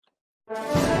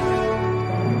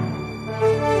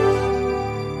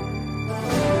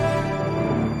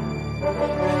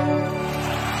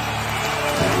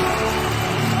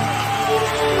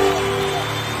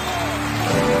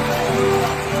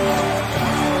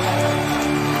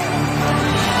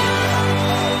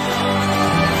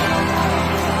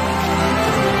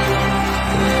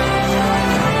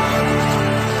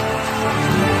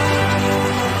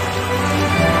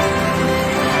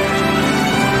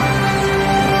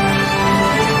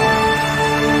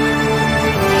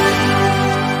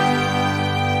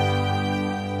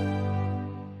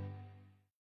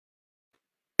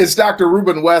It's Dr.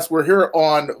 Ruben West. We're here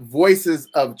on Voices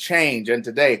of Change. And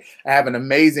today I have an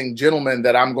amazing gentleman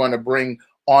that I'm going to bring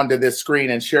onto this screen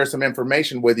and share some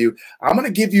information with you. I'm going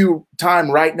to give you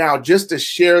time right now just to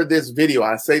share this video.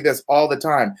 I say this all the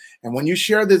time. And when you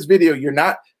share this video, you're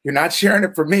not sharing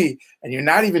it for me, and you're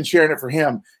not even sharing it for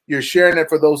him. You're sharing it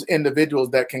for those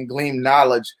individuals that can glean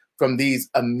knowledge from these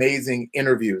amazing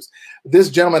interviews. This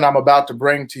gentleman I'm about to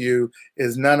bring to you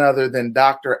is none other than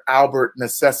Dr. Albert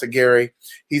Nasesegere.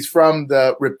 He's from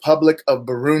the Republic of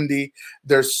Burundi.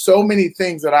 There's so many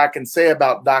things that I can say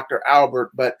about Dr.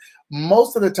 Albert, but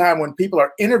most of the time when people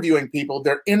are interviewing people,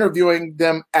 they're interviewing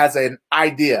them as an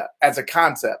idea, as a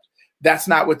concept. That's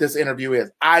not what this interview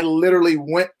is. I literally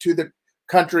went to the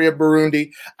country of Burundi.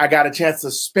 I got a chance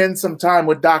to spend some time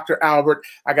with Dr. Albert.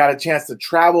 I got a chance to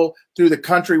travel through the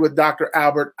country with Dr.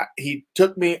 Albert. He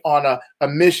took me on a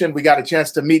mission. We got a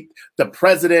chance to meet the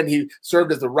president. He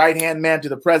served as the right-hand man to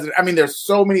the president. I mean, there's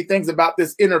so many things about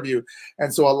this interview.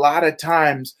 And so a lot of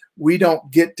times we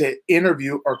don't get to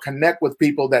interview or connect with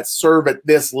people that serve at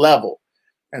this level.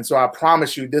 And so I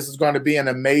promise you, this is going to be an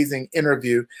amazing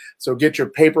interview. So get your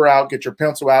paper out, get your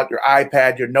pencil out, your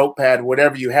iPad, your notepad,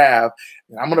 whatever you have.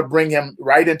 And I'm going to bring him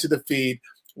right into the feed.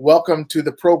 Welcome to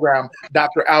the program,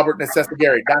 Dr. Albert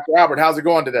Nasesegere. Dr. Albert, how's it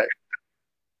going today?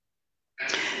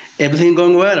 Everything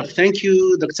going well. Thank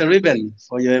you, Dr. Ruben,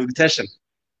 for your invitation.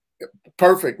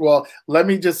 Perfect. Well, let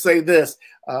me just say this.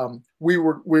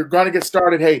 We're going to get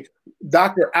started. Hey,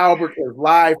 Dr. Albert is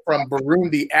live from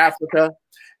Burundi, Africa.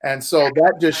 And so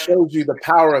that just shows you the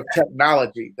power of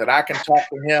technology, that I can talk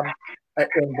to him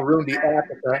in Burundi,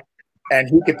 Africa, and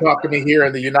he can talk to me here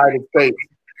in the United States.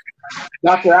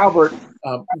 Dr. Albert,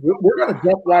 we're going to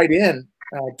jump right in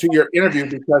to your interview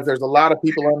because there's a lot of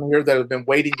people on here that have been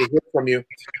waiting to hear from you.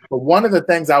 But one of the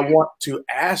things I want to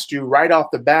ask you right off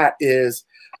the bat is,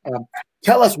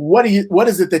 tell us what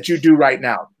is it that you do right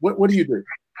now? What do you do?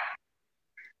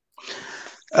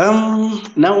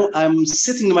 Now I'm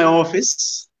sitting in my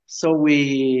office. So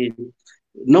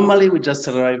normally we just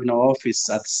arrive in our office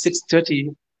at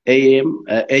 6:30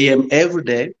 a.m. every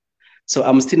day. So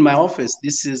I'm still in my office.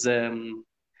 This is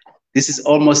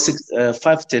almost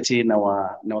 5:30 in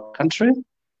our country.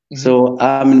 Mm-hmm. So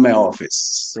I'm in my office.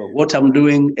 So what I'm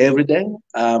doing every day,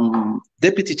 I'm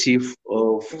Deputy Chief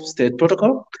of State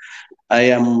Protocol. I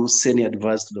am senior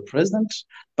advisor to the president,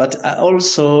 but I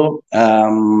also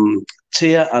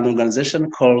chair an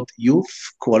organization called Youth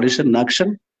Coalition in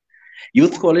Action.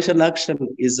 Youth Coalition Action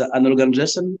is an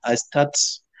organization I started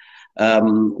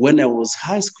when I was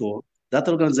high school. That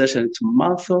organization to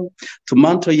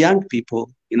mentor young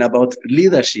people in about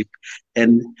leadership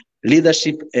and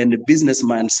business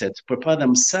mindset, prepare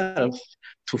themselves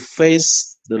to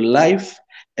face the life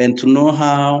and to know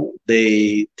how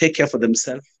they take care for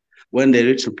themselves when they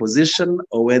reach a position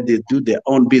or when they do their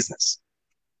own business.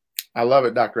 I love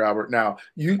it, Dr. Albert. Now,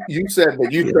 you said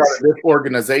that you started this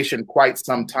organization quite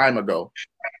some time ago.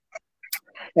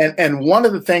 And one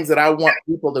of the things that I want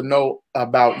people to know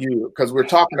about you, because we're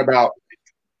talking about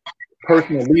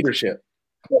personal leadership.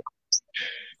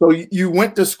 So you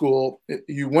went to school,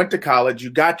 you went to college, you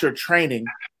got your training,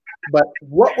 but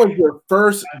what was your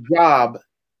first job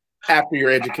after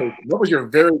your education? What was your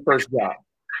very first job?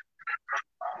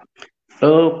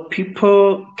 Oh,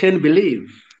 people can't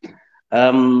believe.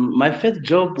 My first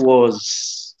job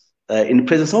was in the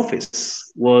president's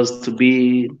office, was to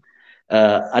be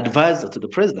advisor to the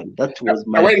president. That was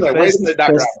my first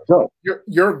job.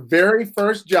 Your very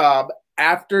first job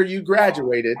after you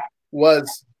graduated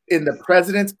was in the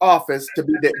president's office to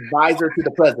be the advisor to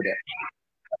the president.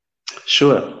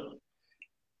 Sure.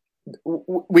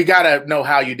 We got to know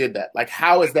how you did that. Like,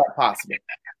 how is that possible?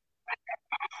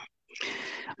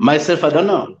 Myself, I don't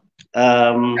know.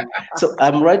 So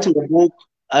I'm writing a book.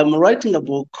 I'm writing a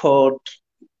book called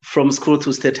From School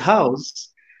to State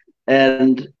House,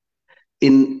 and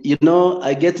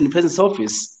I get in the president's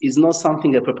office. It's not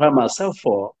something I prepare myself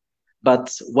for,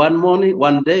 but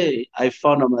one day I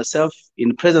found myself in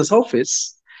the president's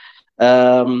office,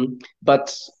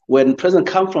 But when President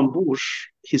come from Bush,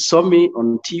 he saw me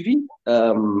on TV,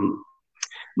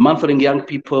 mentoring young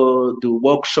people, do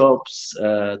workshops,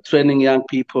 training young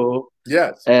people.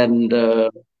 Yes. And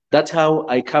that's how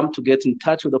I come to get in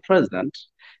touch with the president.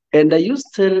 And I used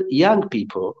to tell young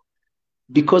people,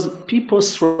 because people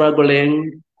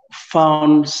struggling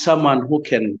found someone who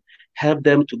can help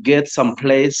them to get some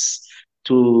place,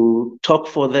 to talk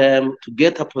for them, to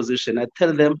get a position. I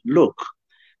tell them, look,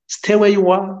 stay where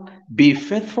you are, be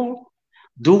faithful,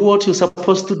 do what you're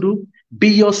supposed to do, be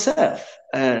yourself.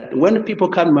 When people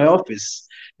come to my office,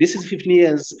 this is 15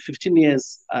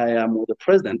 years I am with the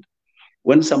president.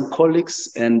 When some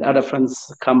colleagues and other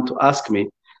friends come to ask me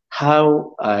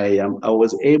how I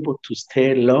was able to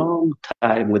stay a long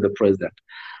time with the president,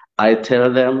 I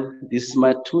tell them this is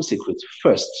my two secrets.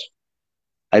 First,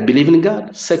 I believe in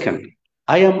God. Second,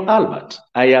 I am Albert.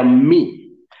 I am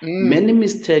me. Many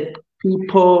mistakes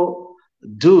people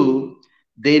do,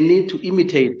 they need to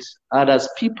imitate others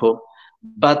people,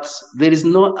 but there is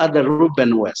no other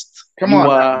Ruben West. Come you on,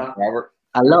 are Robert.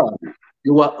 alone.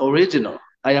 You are original.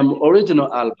 I am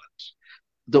original Albert.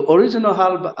 The original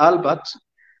Albert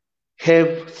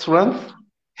have strength,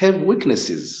 have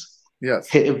weaknesses, yes,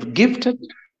 have gifted.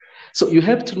 So you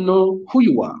have to know who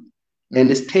you are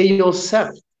and stay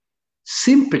yourself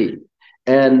simply.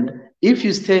 And if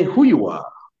you stay who you are,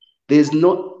 there's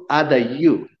no other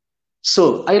you.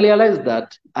 So I realized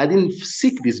that I didn't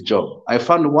seek this job. I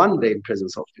found one day in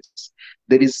President's office,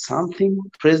 there is something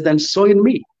President saw in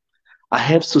me. I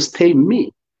have to stay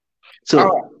me.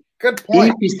 So good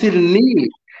point. If you still need,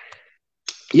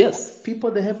 yes,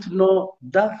 people, they have to know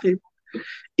that thing.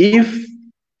 If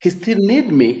he still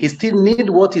need me, he still need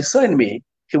what he saw in me,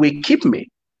 he will keep me.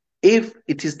 If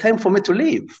it is time for me to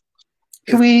leave,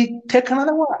 he will take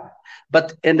another one.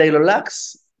 And I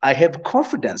relax, I have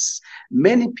confidence.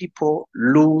 Many people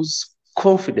lose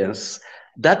confidence.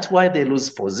 That's why they lose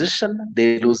position,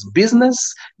 they lose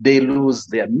business, they lose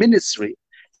their ministry,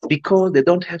 because they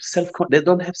don't have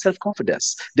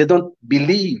self-confidence. They don't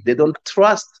believe, they don't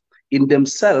trust in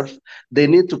themselves. They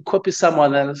need to copy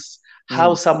someone else,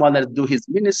 how someone else do his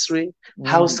ministry,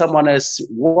 how someone else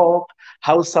walk,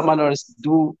 how someone else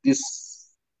do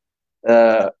this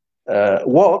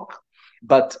work.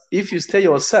 But if you stay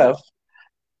yourself,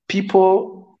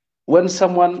 people, when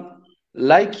someone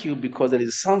like you because there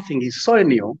is something he saw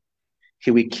in you,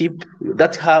 he will keep.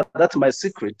 That's my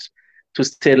secret to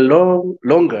stay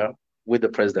longer with the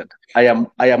president. I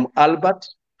am Albert,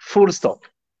 full stop.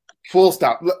 Full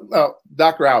stop.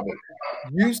 Dr. Albert,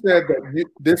 you said that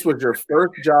this was your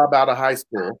first job out of high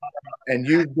school, and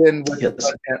you've been with the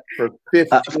president for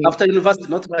 15 after university,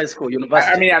 not high school,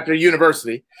 university. I mean, after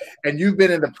university, and you've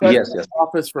been in the president's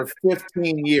office for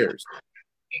 15 years.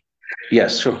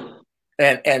 Yes, sure.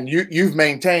 And you've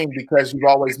maintained, because you've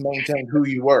always maintained who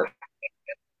you were.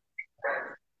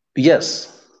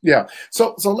 Yes. Yeah.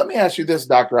 So let me ask you this,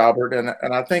 Dr. Albert,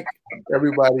 and I think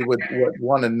everybody would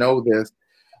want to know this.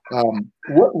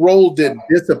 What role did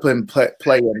discipline play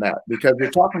in that? Because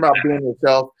you're talking about being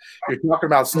yourself, you're talking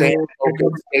about staying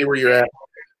focused, stay where you're at.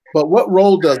 But what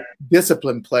role does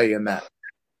discipline play in that?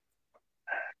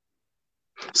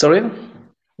 Sorry?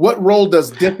 What role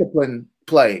does discipline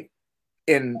play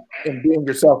in being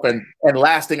yourself and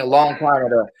lasting a long time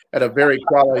at a very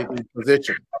quality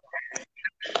position?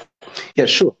 Yeah,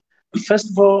 sure.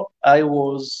 First of all, I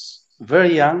was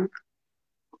very young,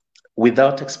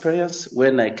 without experience,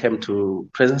 when I came to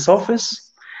President's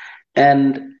office,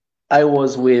 and I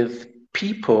was with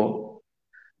people,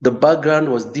 the background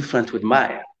was different with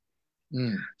mine.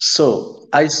 So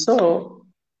I saw,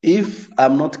 if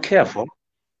I'm not careful,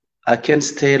 I can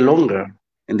stay longer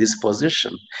in this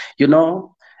position,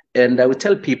 and I will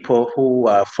tell people who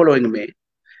are following me,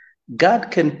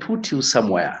 God can put you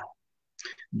somewhere,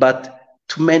 but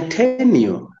to maintain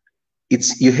you,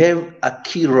 you have a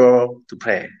key role to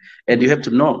play, and you have to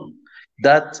know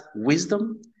that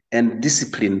wisdom and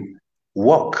discipline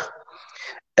work.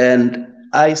 And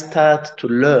I start to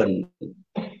learn.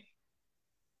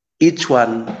 Each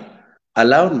one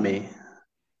allowed me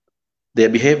their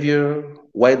behavior,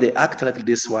 why they act like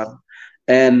this one,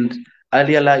 and I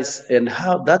realized,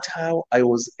 that's how I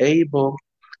was able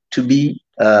to be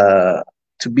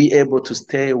able to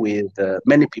stay with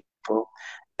many people.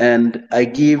 And I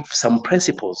give some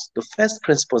principles. The first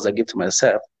principles I give to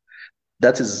myself,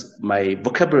 that is my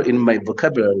vocabulary. In my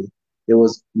vocabulary, there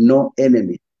was no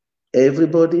enemy.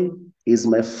 Everybody is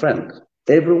my friend.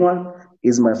 Everyone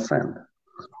is my friend.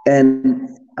 And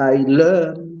I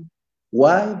learned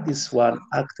why this one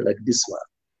acts like this one.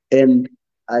 And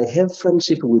I have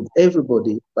friendship with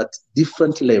everybody, but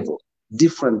different level.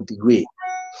 different degree.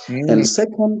 And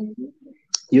second,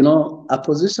 a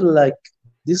position like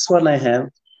this one I have,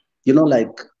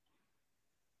 like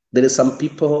there is some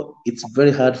people, it's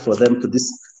very hard for them to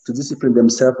discipline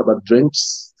themselves about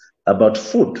drinks, about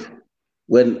food,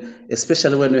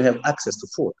 especially when you have access to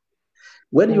food.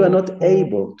 When you are not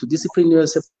able to discipline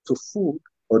yourself to food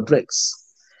or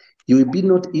drinks, you will be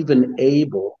not even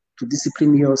able to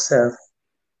discipline yourself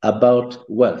about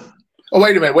wealth. Oh,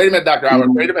 wait a minute, Dr.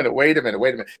 Albert. Wait a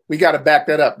minute. We got to back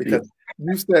that up because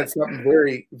you said something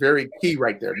very, very key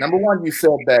right there. Number one, you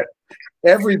said that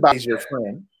everybody's your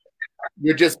friend.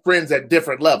 You're just friends at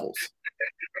different levels,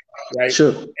 right?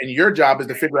 Sure. And your job is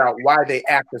to figure out why they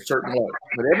act a certain way.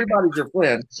 But everybody's your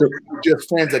friend. Sure. You're just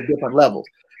friends at different levels.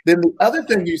 Then the other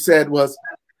thing you said was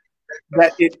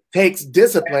that it takes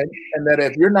discipline, and that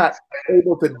if you're not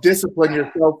able to discipline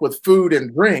yourself with food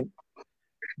and drink,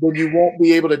 then you won't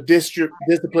be able to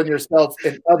discipline yourself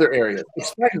in other areas.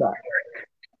 Explain that.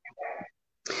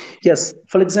 Yes.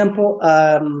 For example,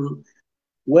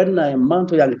 when I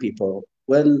mentor young people,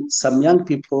 when some young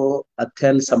people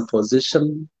attend some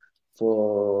position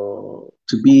to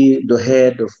be the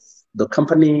head of the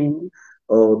company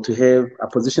or to have a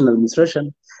position in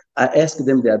administration, I ask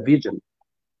them their vision.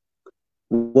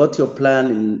 What's your plan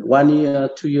in 1 year,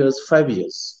 2 years, 5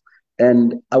 years?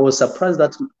 And I was surprised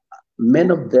that many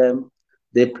of them,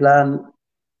 they plan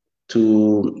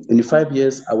to, in 5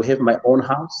 years, I will have my own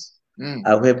house.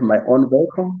 I will have my own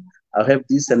vehicle. I'll have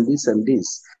this and this and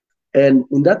this. And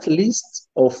in that list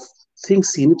of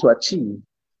things he need to achieve,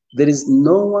 there is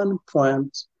no one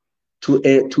point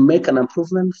to make an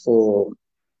improvement for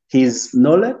his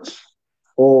knowledge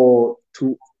or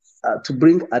to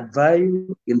bring a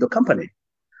value in the company.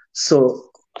 So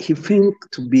he think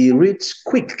to be rich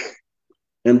quick.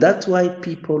 And that's why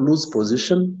people lose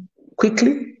position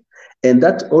quickly. And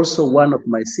that's also one of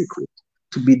my secrets,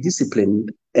 to be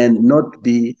disciplined and not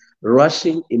be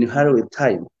rushing in a hurry with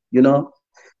time.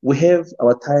 We have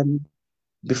our time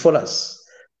before us.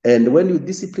 And when you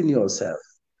discipline yourself,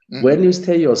 when you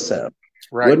stay yourself,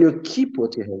 when you keep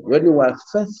what you have, when you are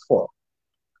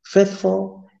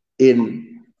faithful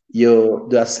in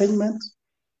the assignment,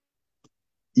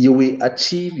 you will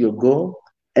achieve your goal,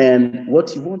 and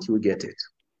what you want, you will get it.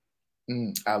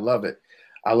 I love it.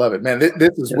 Man,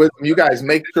 this is wisdom. You guys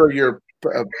make sure you're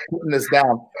putting this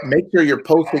down. Make sure you're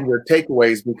posting your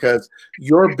takeaways, because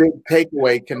your big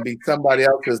takeaway can be somebody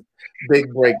else's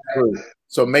big breakthrough.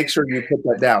 So make sure you put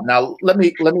that down. Now, let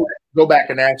me go back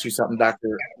and ask you something,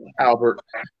 Dr. Albert.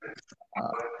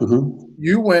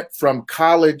 You went from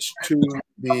college to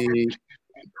the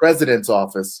president's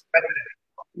office.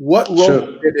 What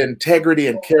role did integrity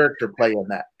and character play in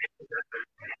that?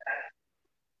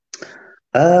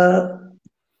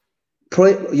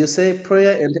 You say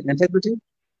prayer and integrity?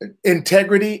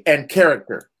 Integrity and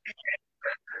character.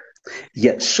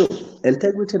 Yeah, sure.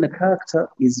 Integrity and character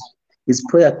is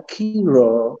play a key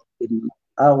role in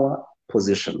our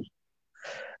position.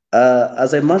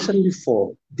 As I mentioned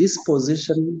before, this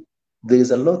position, there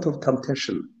is a lot of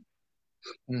temptation.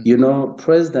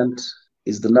 President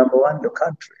is the number one in the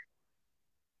country.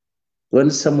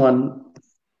 When someone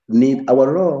need,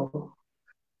 our law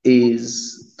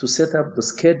is to set up the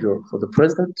schedule for the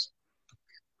president,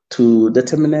 to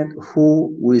determine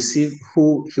who will receive,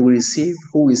 who he will receive,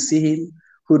 who will see him,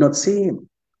 who will not see him.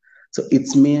 So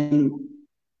it means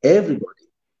everybody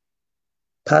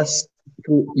pass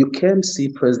through. You can't see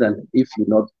president if you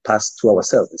not pass through our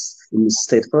service in the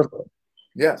state protocol.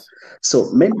 Yes.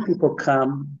 So many people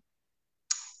come.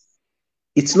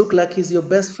 It looks like he's your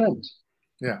best friend.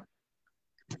 Yeah.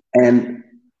 And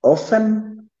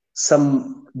often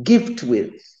some gift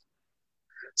with.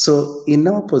 So in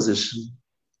our position,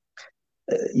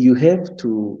 you have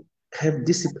to have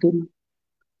discipline,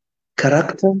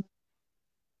 character,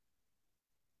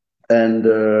 and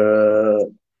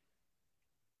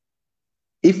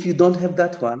if you don't have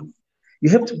that one, you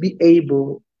have to be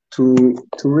able to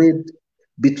read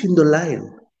between the lines.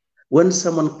 When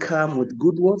someone comes with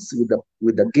good words,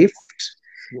 with a gift,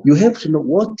 you have to know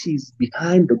what is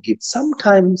behind the gift.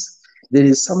 Sometimes there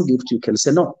is some gift you can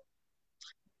say no.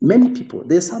 Many people,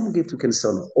 there's some gift you can say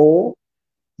no, or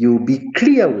you be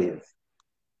clear with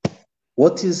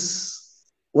what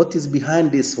is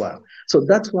behind this one. So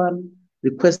that one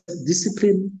requires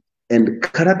discipline and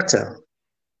character,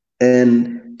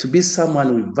 and to be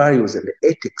someone with values and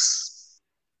ethics.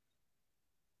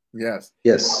 Yes.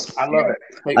 Yes. I love it.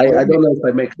 Hey, I don't know if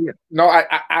I make clear. no,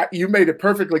 you made it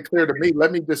perfectly clear to me.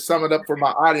 Let me just sum it up for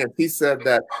my audience. He said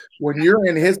that when you're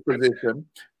in his position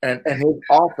and his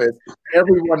office,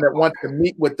 everyone that wants to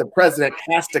meet with the president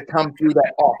has to come through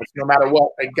that office. No matter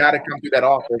what, they got to come through that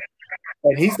office.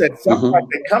 And he said sometimes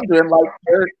they come to him like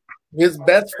they're his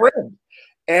best friend,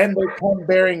 and they come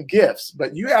bearing gifts.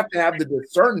 But you have to have the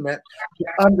discernment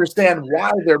to understand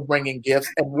why they're bringing gifts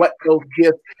and what those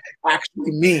gifts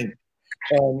actually mean.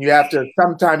 And you have to,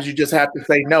 sometimes you just have to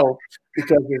say no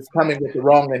because it's coming with the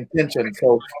wrong intention.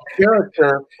 So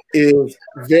character is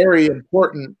very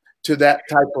important to that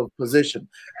type of position.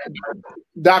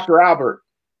 Dr. Albert,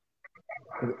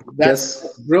 that's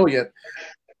Yes. brilliant.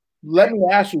 Let me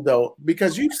ask you though,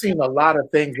 because you've seen a lot of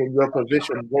things in your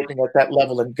position working at that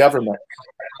level in government.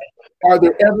 Are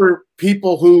there ever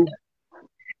people who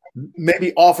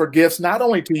maybe offer gifts not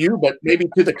only to you, but maybe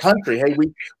to the country? Hey,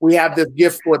 we have this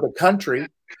gift for the country,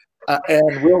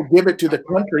 and we'll give it to the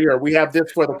country, or we have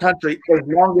this for the country as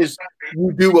long as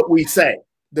you do what we say.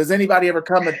 Does anybody ever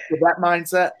come with that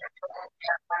mindset?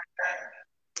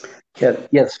 Yeah,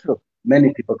 yes, sure.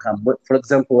 Many people come. But for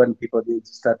example, when people need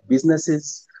to start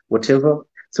businesses, whatever,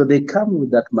 so they come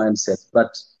with that mindset.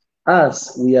 But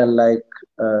us, we are like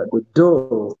the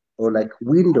door or like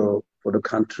window for the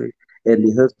country, and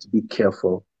you have to be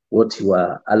careful what you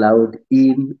are allowed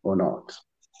in or not.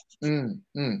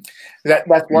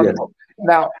 That's wonderful.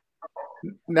 Yes.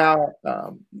 Now,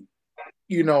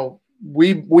 you know,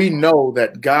 we know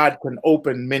that God can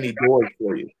open many doors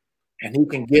for you, and He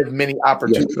can give many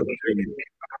opportunities for you.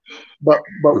 But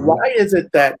why is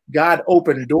it that God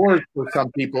opened doors for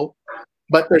some people,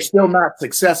 but they're still not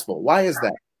successful? Why is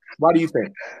that? Why do you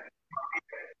think?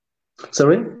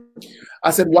 Sorry?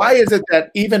 I said, why is it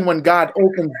that even when God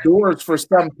opens doors for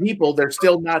some people, they're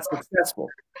still not successful?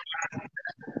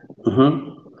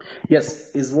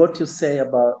 Yes, is what you say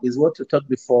about, is what you talked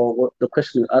before, what the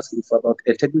question you're asking for about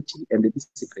integrity and the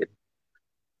discipline.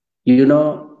 You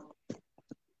know,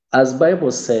 as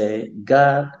Bible say,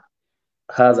 God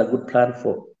has a good plan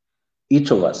for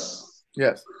each of us.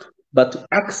 Yes. But to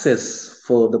access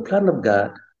for the plan of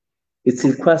God, it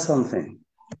requires something.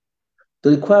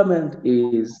 The requirement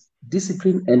is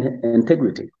discipline and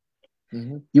integrity.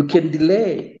 Mm-hmm. You can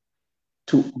delay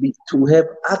to have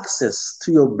access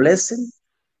to your blessing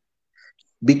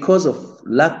because of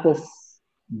lack of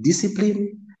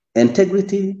discipline,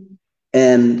 integrity,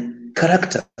 and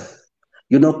character.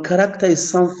 You know, character is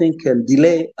something can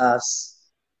delay us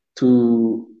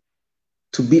to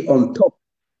be on top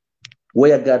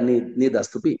where God need us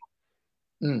to be.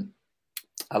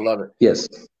 I love it. Yes.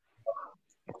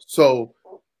 So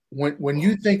when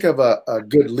you think of a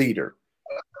good leader,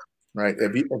 right?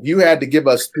 If you had to give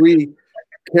us 3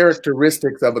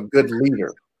 characteristics of a good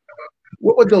leader,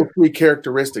 what would those 3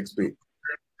 characteristics be?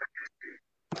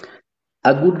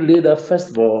 A good leader,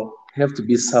 first of all, have to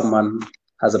be someone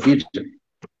has a vision.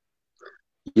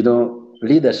 You know,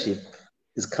 leadership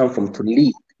is come from to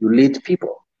lead. You lead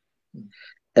people.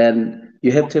 And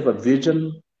you have to have a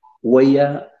vision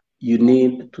where you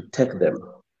need to take them.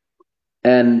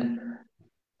 And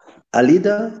a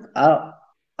leader,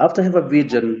 after have a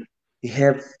vision, you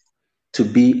have to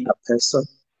be a person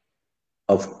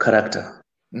of character.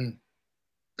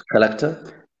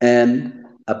 Character and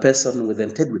a person with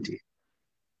integrity.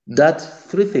 That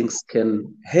 3 things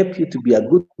can help you to be a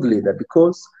good leader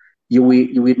because you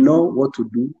will know what to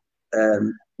do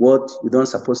and what you don't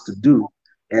supposed to do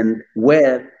and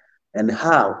where and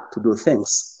how to do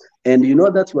things. And you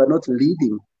know that you are not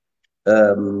leading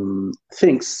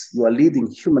things, you are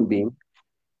leading human being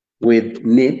with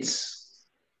needs,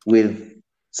 with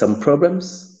some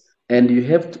problems, and you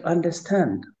have to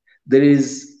understand there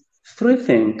is 3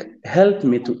 things help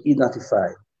me to identify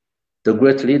the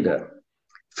great leader.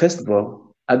 First of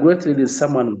all, a great leader is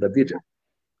someone with a vision.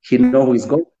 He knows who he's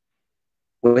going,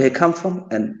 where he comes from,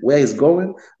 and where he's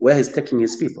going, where he's taking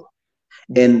his people,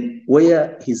 and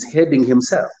where he's heading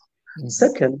himself.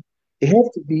 Second, he has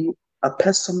to be a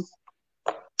person,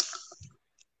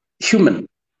 human,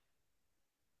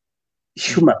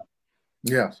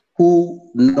 yes,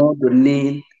 who know the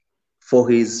need for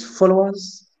his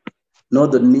followers, know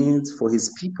the needs for his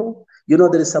people. You know,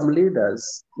 there is some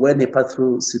leaders, when they pass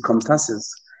through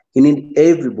circumstances, he need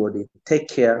everybody take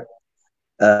care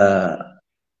of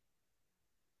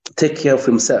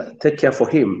himself, take care for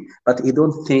him, but he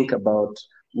don't think about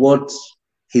what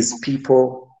his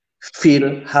people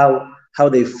feel, how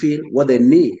they feel, what they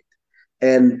need.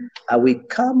 And we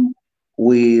come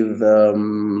with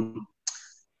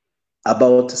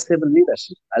about servant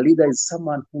leadership. A leader is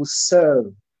someone who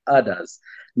serves others,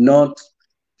 not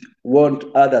want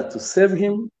others to serve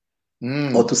him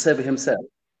or to serve himself.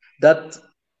 That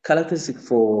characteristic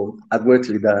for a great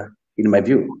leader, in my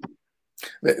view.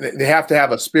 They have to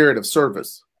have a spirit of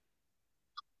service.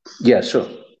 Yeah, sure.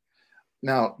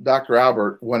 Now, Dr.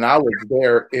 Albert, when I was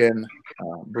there in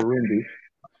Burundi,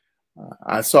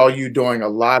 I saw you doing a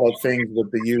lot of things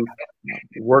with the youth,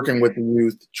 working with the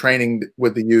youth, training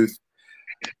with the youth.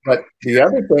 But the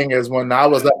other thing is, when I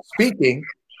was up speaking,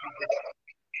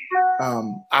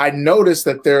 I noticed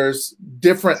that there's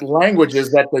different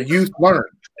languages that the youth learn,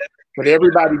 but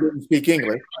everybody didn't speak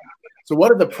English. So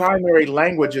what are the primary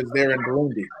languages there in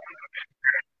Burundi?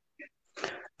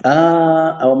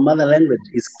 Our mother language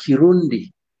is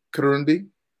Kirundi. Kirundi?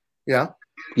 Yeah.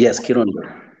 Yes,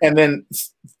 Kirundi. And then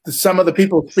some of the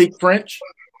people speak French?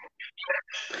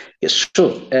 Yes,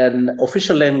 sure. And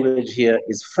official language here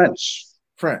is French.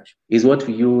 French. Is what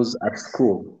we use at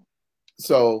school.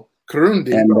 So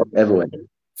Kirundi, and everywhere.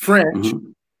 French,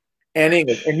 and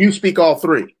English. And you speak all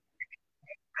three?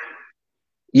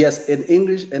 Yes, in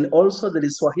English, and also there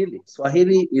is Swahili.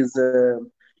 Swahili is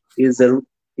a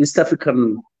East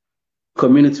African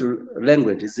community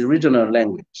language. It's a regional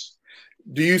language.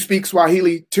 Do you speak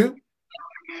Swahili too?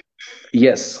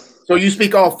 Yes. So you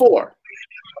speak all four?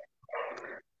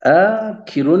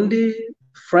 Kirundi,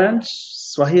 French,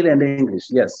 Swahili, and English.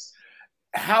 Yes.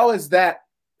 How is that?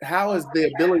 How is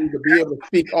the ability to be able to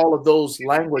speak all of those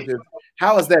languages?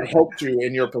 How has that helped you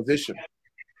in your position?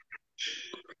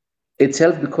 It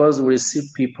helped because we receive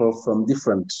people from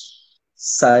different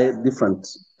side, different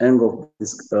angles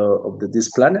of this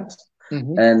planet,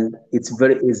 and it's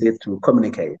very easy to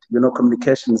communicate. You know,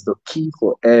 communication is the key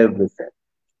for everything.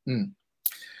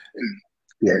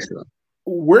 Yes. Sure.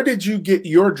 Where did you get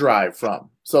your drive from?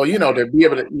 So, you know, to be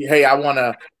able to, hey, I want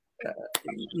to,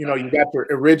 you know, you got your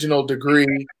original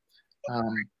degree.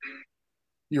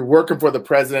 You're working for the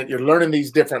president. You're learning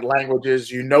these different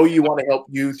languages. You know you want to help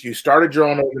youth. You started your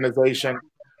own organization.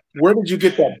 Where did you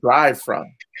get that drive from?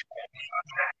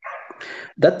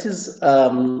 That is,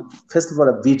 first of all,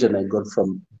 a vision I got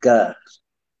from God.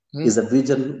 Is a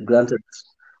vision granted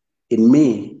in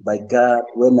me by God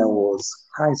when I was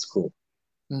high school.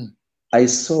 I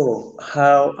saw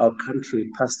how our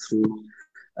country passed through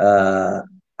a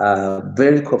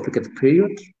very complicated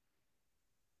period,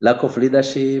 lack of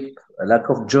leadership, a lack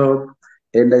of job,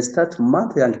 and I started to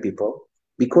mentor young people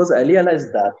because I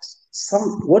realized that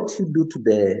what you do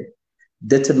today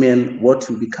determine what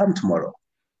you become tomorrow.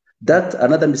 That's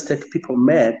another mistake people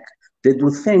make. They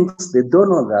do things, they don't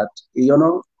know that, you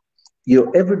know,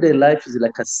 your everyday life is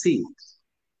like a seed.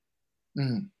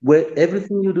 Where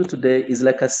everything you do today is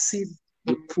like a seed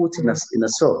you put in a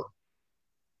soil.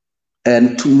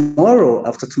 And tomorrow,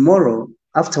 after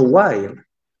a while,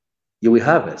 you will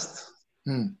harvest.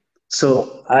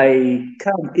 So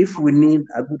if we need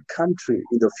a good country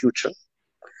in the future,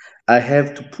 I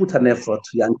have to put an effort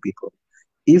to young people.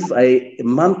 If I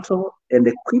mentor and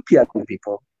equip young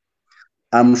people,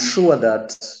 I'm sure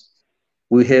that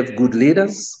we have good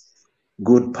leaders,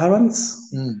 good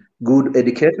parents, good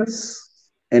educators,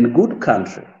 and good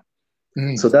country.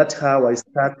 So that's how I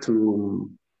start to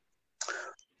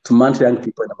mentor young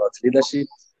people about leadership.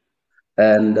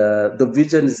 And the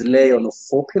vision is laid on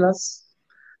 4 pillars.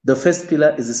 The first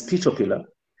pillar is a spiritual pillar.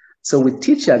 So we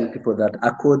teach young people that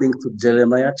according to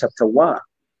Jeremiah chapter 1,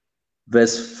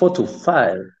 verse 4 to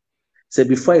 5, say,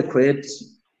 before I created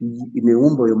in the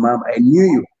womb of your mom, I knew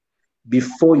you.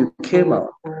 Before you came out,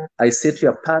 I set you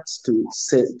apart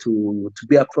to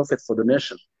be a prophet for the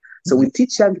nation. So we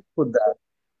teach young people that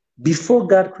before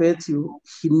God created you,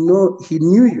 he knew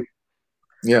you.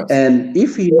 Yes. And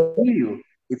if he knew you,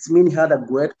 it means he had a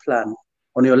great plan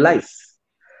on your life.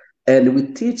 And we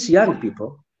teach young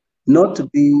people not to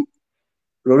be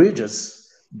religious,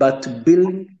 but to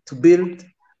build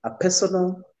a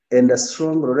personal and a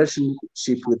strong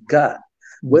relationship with God.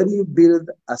 When you build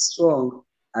a strong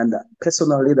and a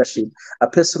personal leadership, a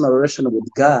personal relationship with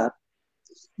God,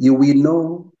 you will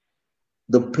know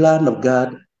the plan of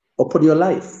God upon your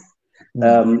life.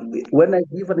 When I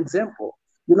give an example,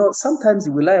 you know, sometimes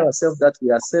we lie ourselves that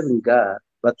we are serving God,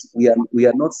 but we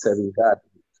are not serving God.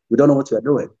 We don't know what we are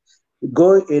doing.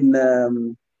 Go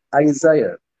in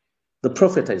Isaiah, the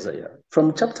prophet Isaiah,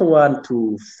 from chapter 1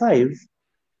 to 5,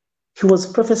 he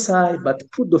was prophesied, but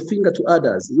put the finger to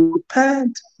others.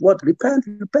 Repent, what? Repent.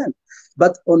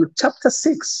 But on chapter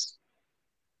 6,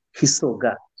 he saw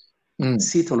God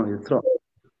sit on his throne.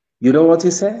 You know what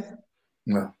he said?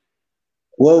 No.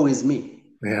 Woe is me,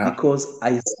 because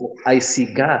I see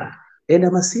God and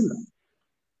I'm a sinner.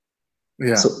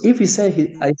 Yeah. So if he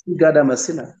said I see God, I'm a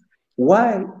sinner,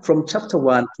 why from chapter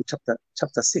 1 to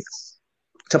chapter 6?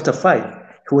 chapter 5.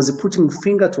 He was putting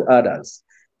finger to others.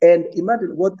 And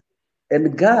imagine what,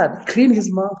 and God cleaned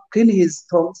his mouth, cleaned his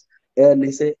tongues, and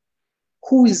he said,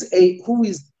 who is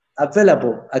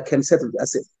available? I can say to you. I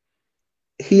said,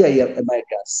 here I am, my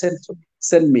God,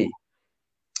 send me.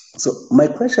 So my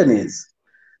question is,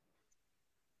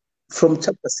 from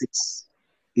chapter 6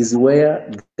 is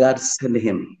where God sent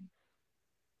him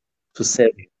to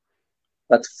save him.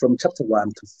 But from chapter 1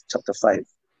 to chapter 5,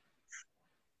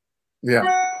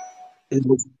 it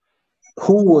was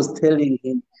who was telling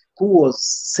him, who was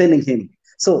sending him.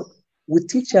 So we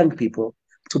teach young people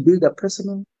to build a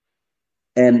personal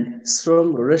and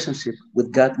strong relationship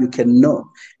with God. You can know.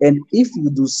 And if you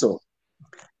do so,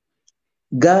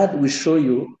 God will show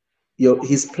you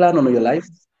his plan on your life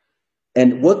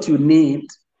and what you need.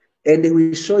 And he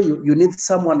will show you need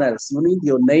someone else. You need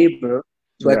your neighbor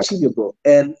to achieve your goal.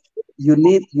 And you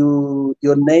need your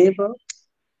neighbor,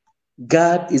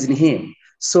 God is in him.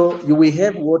 So you will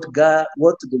have what the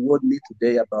world needs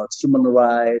today about human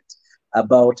rights,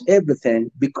 about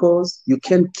everything, because you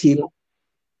can't kill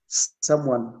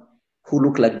someone who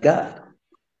look like God.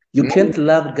 You can't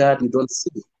love God you don't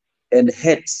see and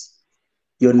hate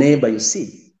your neighbor you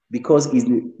see, because it's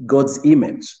God's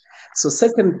image. So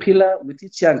second pillar we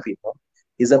teach young people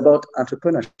is about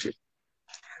entrepreneurship.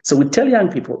 So we tell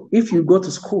young people, if you go to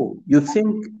school, you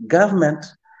think government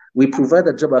will provide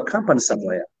a job or a company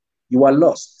somewhere, you are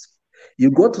lost.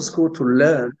 You go to school to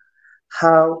learn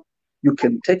how you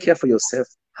can take care for yourself,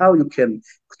 how you can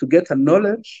to get a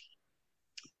knowledge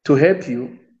to help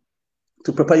you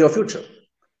to prepare your future.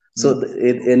 So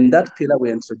in that pillar,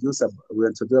 we introduce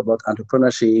about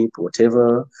entrepreneurship,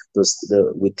 whatever.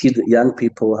 We teach young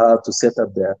people how to set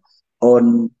up their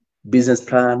own business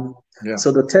plan. Yeah.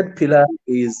 So the third pillar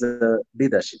is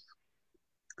leadership.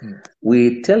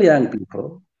 We tell young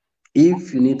people,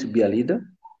 if you need to be a leader,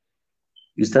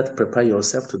 you start to prepare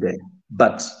yourself today.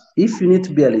 But if you need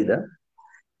to be a leader,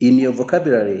 in your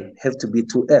vocabulary have to be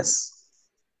 2 S,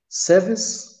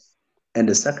 service and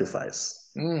the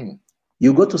sacrifice.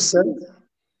 You go to serve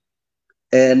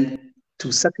and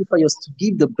to sacrifice, to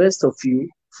give the best of you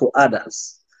for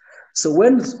others. So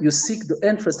when you seek the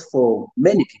interest for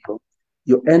many people,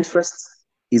 your interest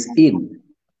is in.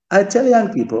 I tell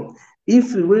young people,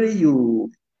 if really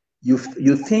you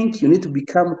think you need to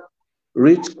become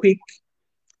rich quick,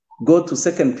 go to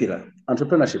second pillar,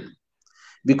 entrepreneurship.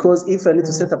 Because if I need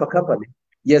to set up a company,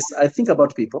 yes, I think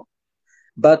about people,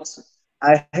 but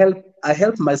I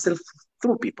help myself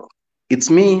through people. It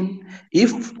means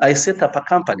if I set up a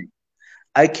company,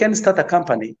 I can start a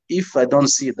company if I don't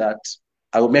see that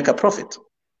I will make a profit.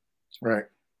 Right.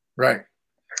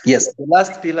 Yes, the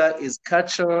last pillar is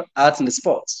culture, art, and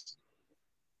sports.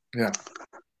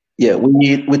 Yeah,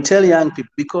 we tell young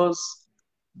people, because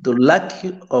the lack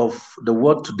of the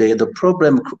world today, the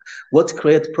problem, what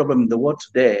creates problem in the world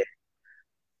today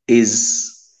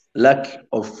is lack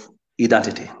of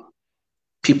identity.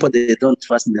 People, they don't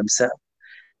trust in themselves.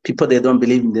 People, they don't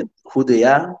believe in who they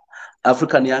are.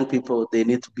 African young people, they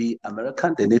need to be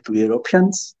American, they need to be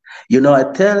Europeans. I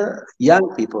tell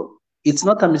young people, it's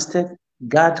not a mistake.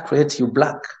 God created you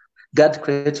black. God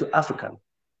created you African.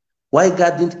 Why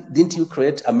God didn't you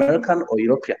create American or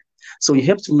European? So you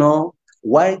have to know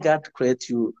why God created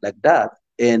you like that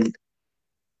and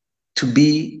to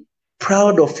be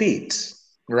proud of it.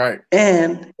 Right.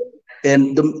 And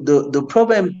the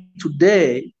problem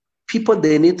today, people,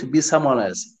 they need to be someone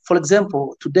else. For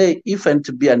example, today, if I need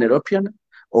to be an European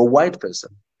or white person,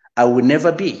 I will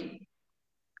never be.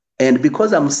 And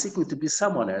because I'm seeking to be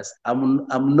someone else, I'm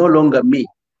no longer me.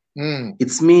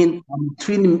 It's mean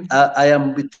I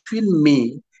am between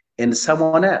me and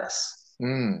someone else.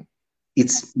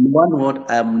 It's in one word,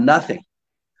 I am nothing.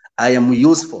 I am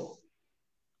useful.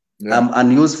 Yeah. I'm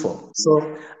unuseful.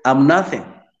 So I'm nothing.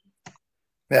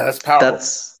 Yeah, that's powerful.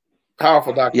 That's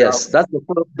powerful, Dr. Yes, that's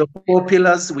the 4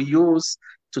 pillars we use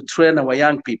to train our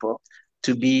young people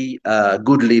to be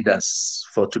good leaders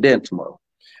for today and tomorrow.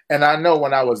 And I know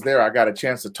when I was there, I got a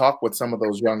chance to talk with some of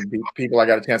those young people. I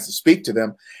got a chance to speak to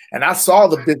them, and I saw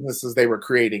the businesses they were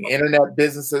creating, internet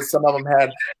businesses. Some of them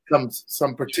had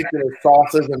some particular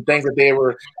sauces and things that they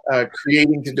were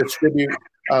creating to distribute,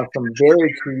 some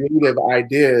very creative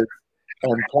ideas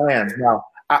and plans. Now,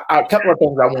 a couple of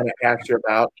things I want to ask you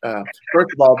about.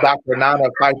 First of all, Dr. Nana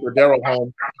Pfeiffer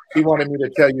Darrell-Home, she wanted me to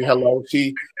tell you hello.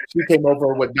 She came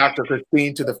over with Dr.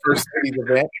 Christine to the First Cities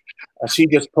event. She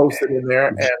just posted in there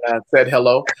and said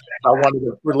hello. I wanted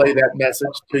to relay that message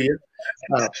to you.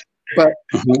 But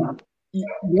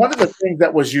one of the things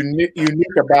that was unique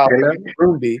about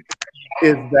Burundi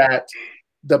is that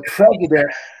the president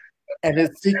and his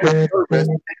Secret Service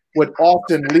would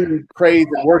often lead praise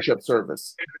and worship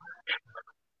service.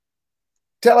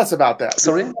 Tell us about that.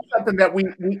 Sorry? That's something that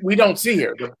we don't see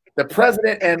here. The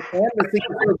president and the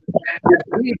Secret Service would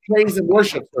lead praise and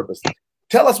worship service.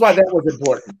 Tell us why that was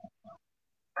important.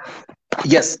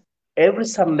 Yes, every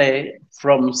Sunday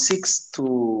from 6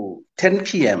 to 10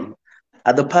 p.m.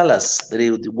 at the palace, they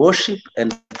would worship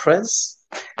and praise.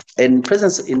 And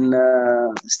presence in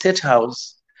State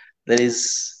House, there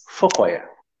is 4 choir.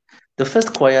 The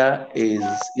first choir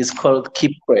is called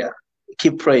Keep Prayer.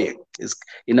 Keep Praying.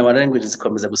 In our language, it's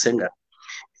called Mizabusenga.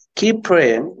 Keep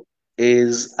Praying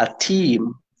is a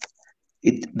team.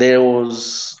 There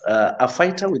was a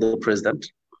fighter with the president,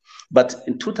 but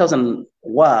in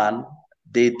 2001,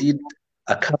 they did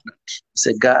a covenant.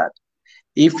 Say, God,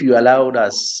 if you allowed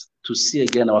us to see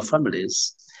again our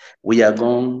families, we are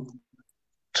going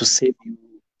to save you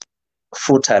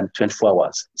full-time, 24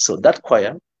 hours. So that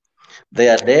choir, they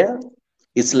are there.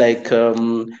 It's like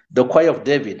the choir of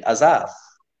David, Asaph.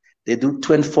 They do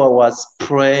 24 hours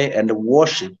pray and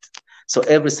worship. So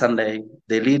every Sunday,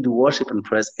 they lead worship and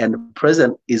praise, and the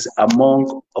president is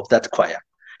among of that choir.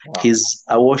 Wow. He's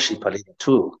a worshiper leader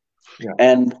too. Yeah.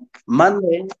 And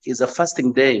Monday is a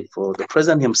fasting day for the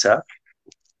president himself.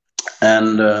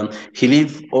 And he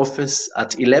leave office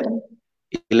at 11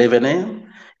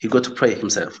 a.m. He go to pray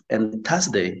himself. And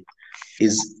Thursday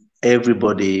is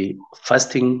everybody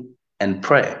fasting and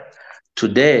pray.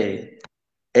 Today,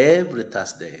 every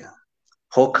Thursday,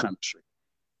 whole country,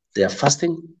 they are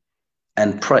fasting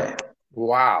and pray.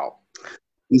 Wow.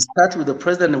 We start with the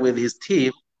president with his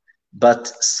team, but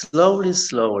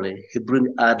slowly, he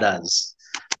bring others.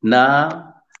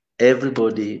 Now,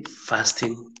 everybody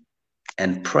fasting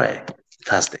and pray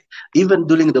Thursday. Even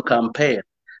during the campaign,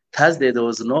 Thursday there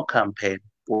was no campaign. It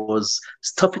was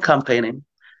stop campaigning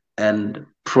and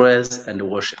praise and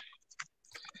worship.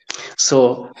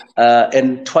 So,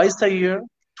 and twice a year,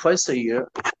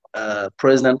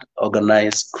 President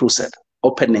organized crusade,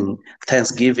 opening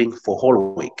Thanksgiving for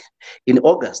whole week. In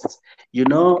August, you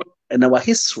know, in our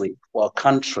history, our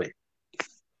country,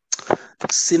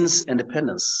 since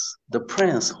independence, the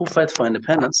prince who fight for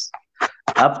independence,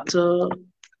 after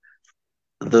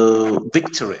the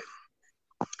victory,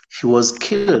 he was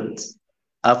killed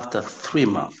after 3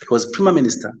 months. He was prime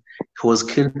minister. He was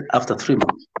killed after 3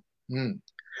 months. Mm.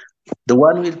 The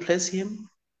one who replaced him,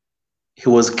 he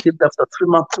was killed after 3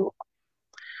 months too.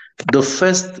 The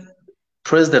first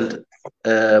president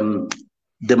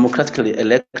democratically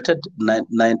elected,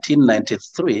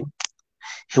 1993,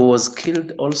 he was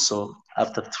killed also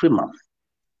after 3 months.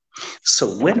 So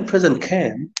when the president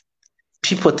came,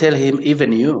 people tell him,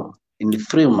 even you, in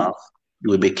 3 months, you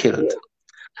will be killed.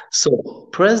 So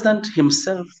president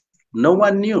himself, no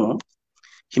one knew,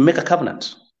 he make a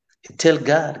covenant. He tell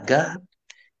God, God,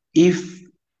 if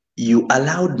you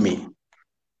allowed me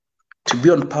to be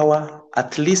on power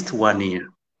at least 1 year,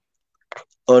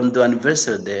 on the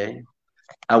anniversary day,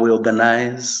 I will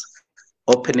organize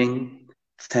opening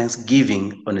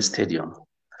Thanksgiving on a stadium.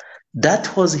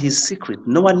 That was his secret.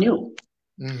 No one knew.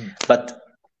 Mm. But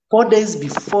 4 days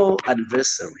before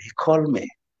anniversary, he called me.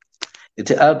 He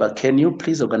said, Albert, can you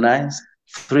please organize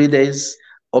 3 days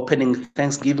opening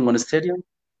Thanksgiving on a stadium?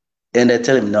 And I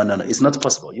tell him, no, it's not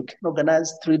possible. You can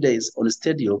organize 3 days on a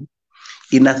stadium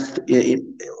in a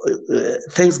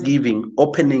Thanksgiving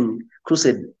opening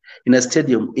crusade in a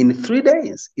stadium in 3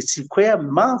 days. It's required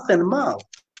month and month.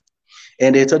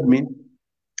 And they told me,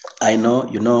 I know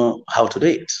you know how to do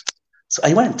it. So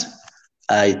I went.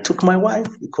 I took my wife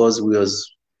because we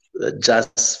was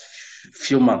just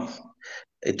few months.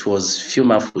 It was few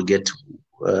months we get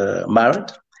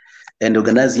married and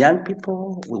organized young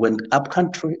people. We went up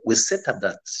country. We set up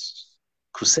that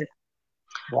crusade.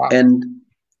 Wow. And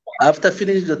after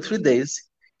finishing the 3 days,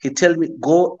 he told me,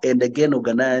 go and again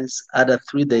organize other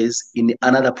 3 days in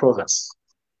another province.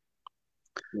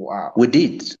 Wow. We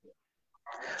did.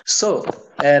 So,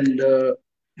 and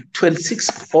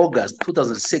 26th August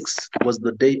 2006 was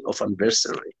the day of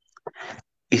anniversary.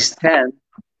 He stand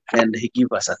and he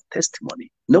gave us a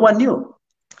testimony. No one knew.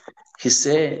 He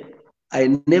said,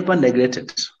 I never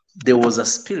neglected. There was a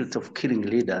spirit of killing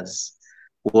leaders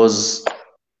was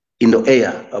in the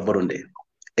air of Burundi.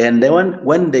 And then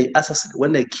when they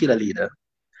kill a leader,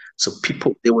 so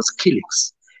people, there was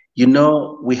killings. You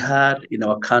know, we had in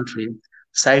our country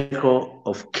cycle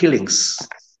of killings.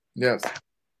 Yes.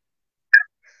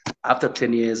 After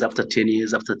 10 years, after 10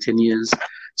 years, after 10 years.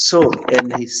 So,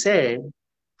 and he said,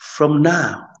 from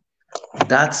now,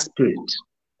 that spirit,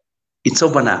 it's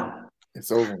over now.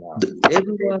 It's over now.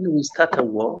 Everyone will start a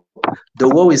war. The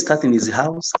war will start in his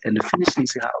house and finish in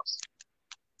his house.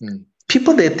 Hmm.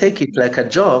 People, they take it like a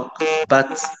joke,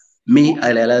 but me, I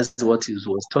realized what he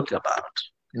was talking about.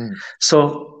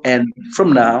 So, and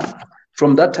from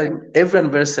that time, every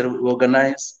anniversary we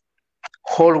organize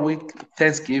whole week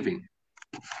Thanksgiving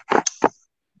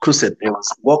crusade. There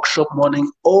was workshop morning.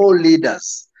 All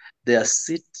leaders, they are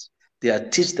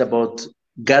teached about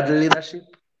God leadership.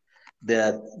 They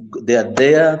are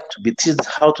there to be taught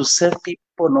how to serve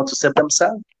people, not to serve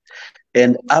themselves.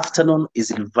 And afternoon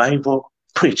is revival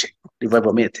preaching,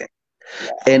 revival meeting.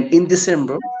 And in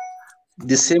December,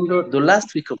 the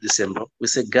last week of December, we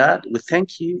say, God, we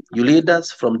thank you. You lead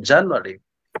us from January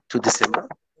to December.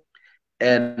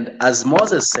 And as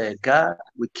Moses said, God,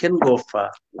 we can't go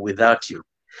far without you.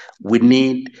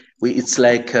 It's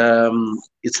like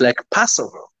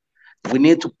Passover. We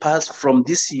need to pass from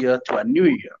this year to a new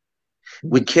year.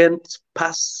 We can't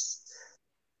pass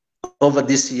over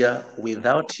this year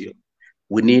without you.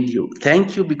 We need you.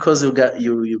 Thank you because you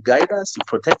guide us, you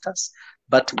protect us,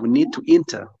 but we need to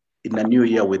enter in a new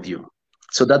year with you.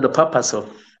 So that's the purpose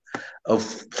of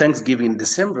Thanksgiving in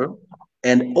December,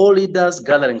 and all leaders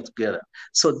gathering together.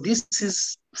 So this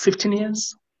is 15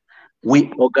 years.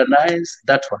 We organize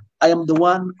that one. I am the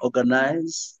one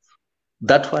organize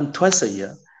that one twice a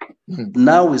year.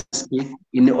 Now we speak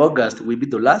in August, will be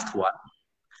the last one.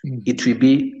 It will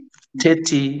be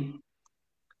 30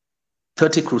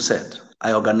 crusade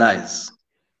I organize.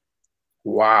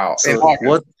 Wow. So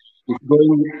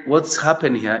what's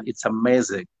happening here, it's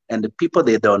amazing. And the people,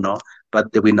 they don't know,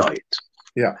 but they will know it.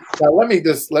 Yeah. Now let me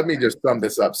just sum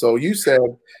this up. So you said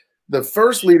the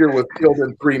first leader was killed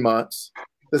in 3 months.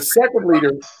 The second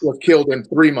leader was killed in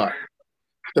 3 months.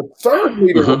 The third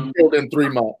leader was killed in 3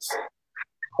 months.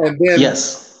 And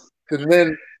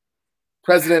then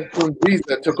President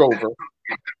Nkurunziza took over.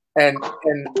 And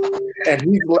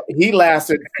he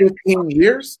lasted 15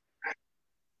 years.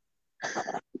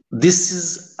 This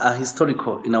is a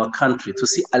historical in our country. To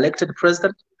see elected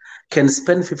president can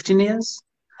spend 15 years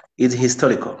is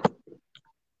historical.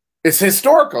 It's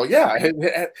historical, yeah.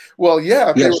 Well,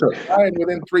 yeah, they were dying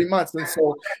within 3 months, and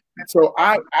so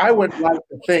I would like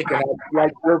to think, and I'd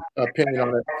like your opinion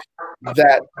on it,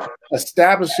 that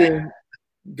establishing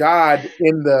God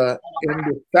in the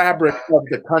fabric of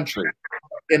the country,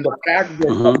 in the fabric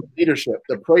of leadership,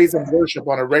 the praise and worship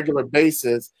on a regular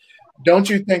basis, don't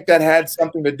you think that had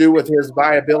something to do with his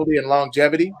viability and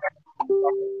longevity?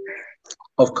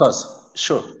 Of course,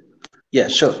 sure. Yeah,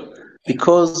 sure.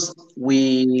 Because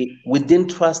we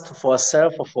didn't trust for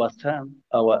ourselves or for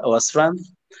our strength.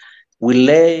 We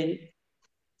lay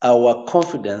our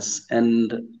confidence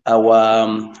and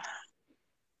our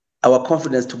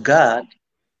confidence to God,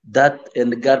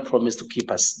 and God promised to keep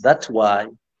us. That's why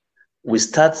we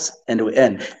start and we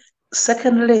end.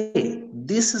 Secondly,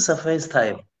 this is the first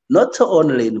time, not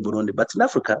only in Burundi, but in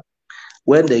Africa,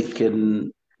 when they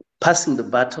can passing the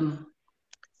baton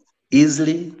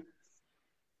easily,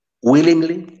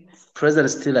 willingly.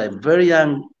 President still a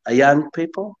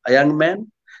young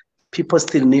man. People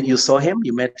still need, you saw him,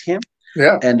 you met him,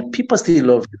 and people still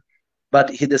love him.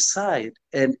 But he decided,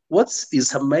 and what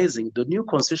is amazing, the new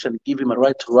constitution gave him a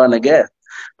right to run again.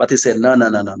 But he said, no.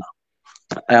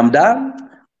 I am done.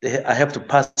 I have to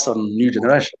pass on new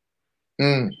generation.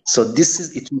 So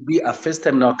it will be a first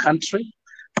time in our country.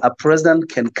 A president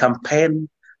can campaign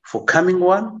for coming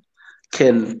one,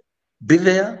 can be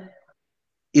there.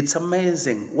 It's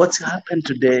amazing what's happened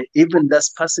today, even this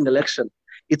passing election.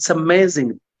 It's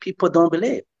amazing. People don't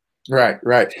believe.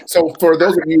 Right. So for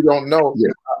those of you who don't know,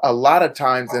 a lot of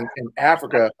times in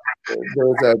Africa,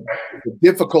 there's a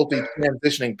difficulty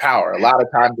transitioning power. A lot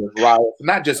of times there's riots,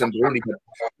 not just in Burundi, but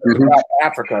throughout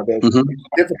Africa. It's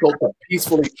difficult to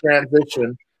peacefully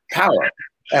transition power.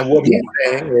 And what he's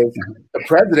saying is the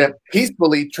president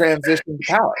peacefully transitioned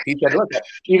power. He said, look,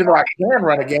 even though I can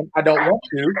run again, I don't want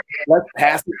to. Let's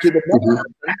pass it to the next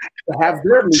person to have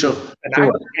their leader. And I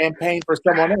campaign for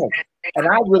someone else. And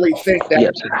I really think that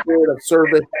the spirit of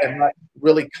service and that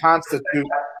really constitutes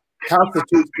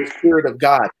the spirit of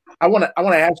God. I want to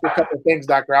ask you a couple of things,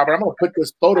 Dr. Albert. I'm going to put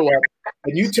this photo up,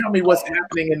 and you tell me what's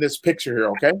happening in this picture here,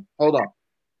 okay? Hold on.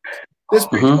 This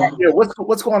picture right here,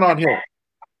 what's going on here?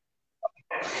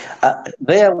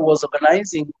 There was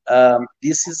organizing.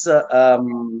 This is a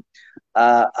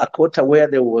quota where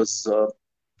there was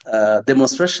a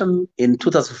demonstration in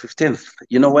 2015.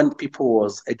 You know, when people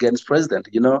was against president.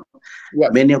 You know,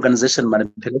 many organizations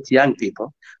manipulate young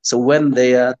people. So when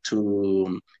they are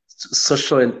to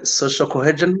social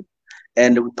cohesion,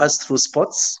 and we pass through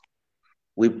sports,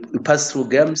 we pass through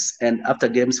games, and after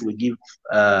games we give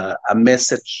a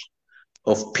message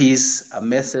of peace, a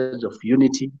message of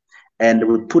unity. and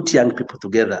we put young people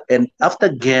together. And after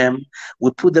game,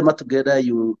 we put them together.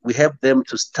 We help them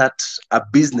to start a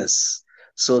business,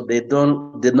 so they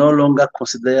no longer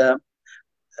consider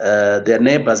their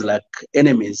neighbors like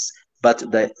enemies, but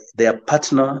they are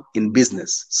partner in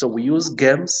business. So we use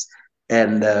games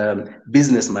and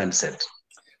business mindset.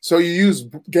 So you use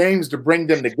games to bring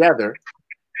them together,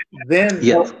 then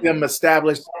help them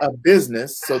establish a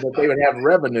business so that they would have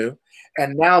revenue,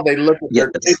 and now they look at their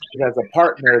neighbors as a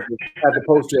partner as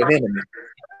opposed to an enemy.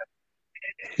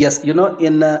 Yes,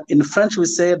 in French we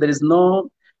say there's no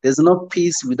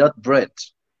peace without bread.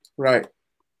 Right.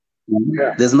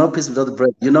 Yeah. There's no peace without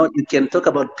bread. You can talk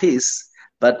about peace,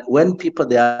 but when people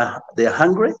they're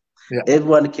hungry,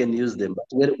 everyone can use them.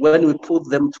 But when we put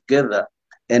them together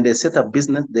and they set up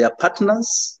business, they are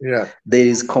partners. Yeah. There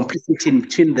is complicity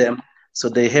between them, so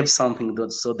they have something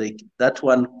that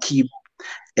one keep,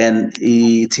 and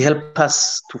it help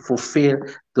us to fulfill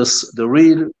the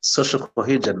real social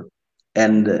cohesion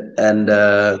and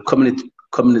community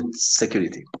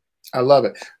security. I love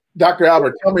it. Dr.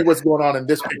 Albert, tell me what's going on in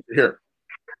this picture here.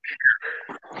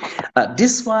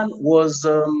 This one was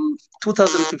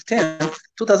 2015.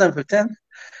 2015.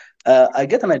 I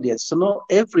get an idea. So now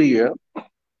every year,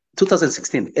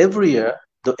 2016, every year,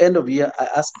 the end of year, I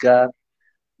ask God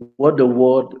what the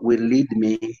word will lead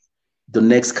me the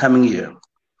next coming year.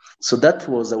 So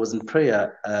I was in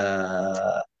prayer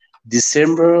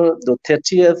December the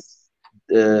 30th,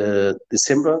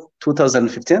 December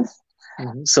 2015.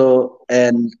 Mm-hmm. So,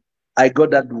 and I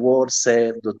got that word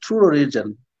said the true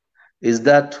religion is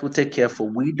that who take care for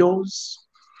widows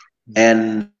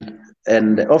and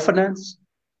the orphans.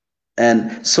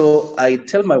 And so I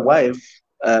tell my wife,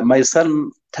 my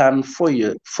son turned 4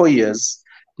 years,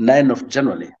 9th of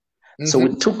January. Mm-hmm. So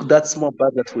we took that small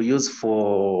bag that we use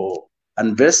for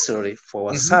anniversary for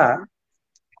our son,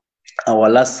 our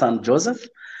last son, Joseph.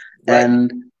 Right.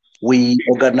 And we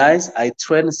organized, I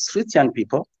trained street young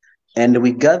people, and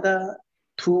we gather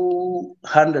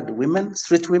 200 women,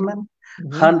 street women,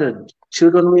 100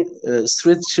 children,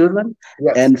 street children,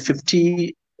 and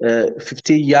 50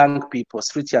 young people,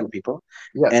 street young people.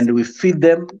 Yes. And we feed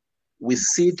them, we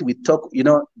sit, we talk,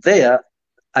 there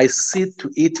I sit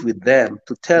to eat with them,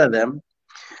 to tell them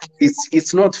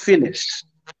it's not finished.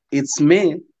 It's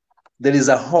me. There is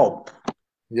a hope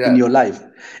in your life.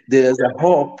 There is a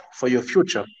hope for your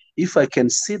future. If I can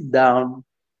sit down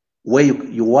where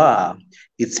you are,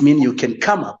 it means you can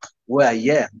come up where I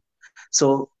am.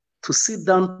 So to sit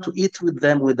down to eat with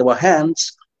them with our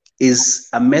hands is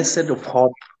a message of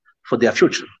hope for their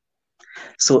future.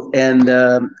 So, and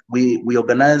we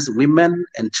organize women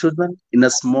and children in a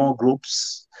small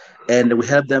groups, and we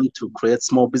help them to create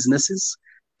small businesses,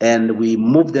 and we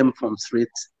move them from street.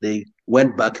 They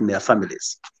went back in their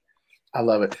families. I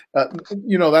love it.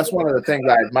 That's one of the things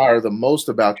I admire the most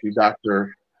about you,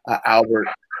 Dr. Albert.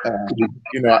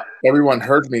 Everyone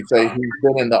heard me say he's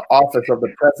been in the office of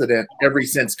the president ever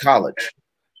since college.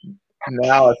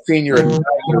 Now a senior advisor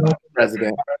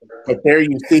president, but there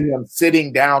you see him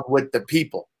sitting down with the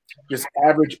people, just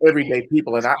average, everyday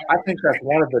people. And I think that's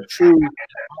one of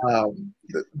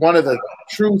the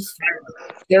true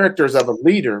characters of a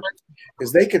leader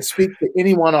is they could speak to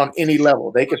anyone on any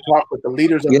level. They could talk with the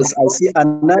leaders of I see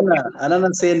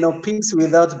Anana say no peace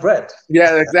without bread.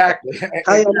 Yeah, exactly.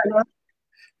 Hi, Anana.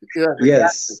 Yeah,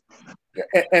 yes. Exactly.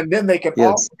 And then they can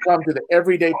also come to the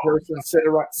everyday person,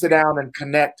 sit down and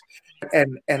connect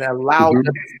and allow them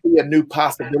to see a new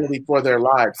possibility for their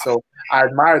lives. So I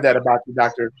admire that about you,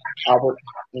 Dr. Albert.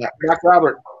 Dr.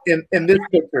 Albert, in this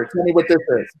picture, tell me what this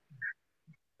is.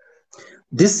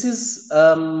 This is,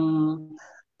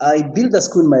 I built a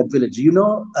school in my village.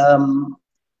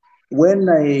 When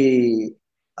I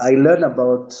learned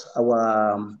about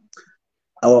our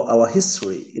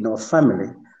history in our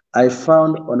family, I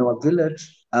found on our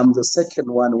village, I'm the second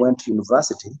one who went to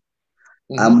university.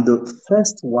 I'm the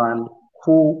first one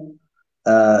who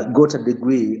got a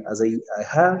degree as I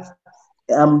have.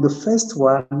 I'm the first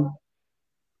one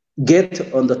get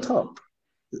on the top.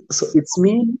 So it's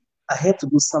me, I had to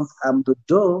do something. I'm the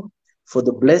door for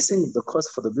the blessing, the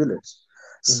cost for the village.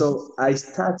 So I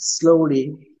start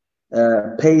slowly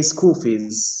pay school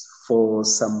fees for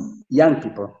some young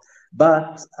people.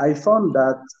 But I found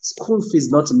that school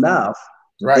fees not enough.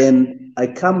 Right. And I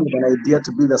come with an idea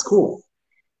to build a school.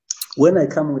 When I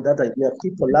come with that idea,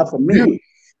 people laugh at me.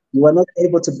 You are not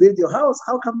able to build your house.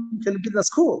 How come you can build a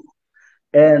school?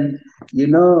 And,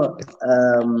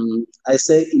 I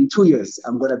say in 2 years,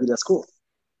 I'm going to build a school.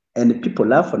 And people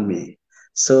laugh at me.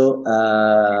 So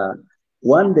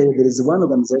one day, there is one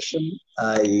organization,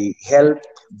 I helped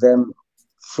them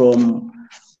from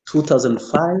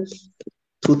 2005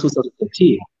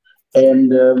 2013.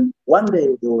 And one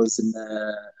day there was in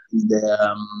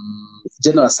the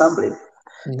General Assembly,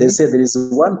 they said there is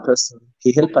one person,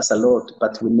 he helped us a lot,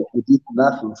 but we did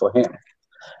nothing for him.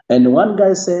 And one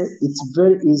guy said, it's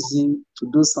very easy to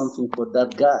do something for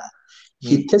that guy.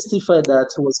 He testified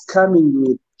that he was coming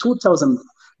with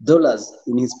 $2,000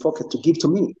 in his pocket to give to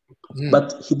me,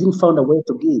 but he didn't find a way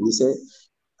to give. He said,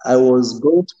 I was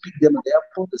going to pick them at the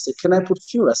airport. They said, can I put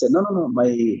fuel? I said, no,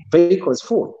 my vehicle is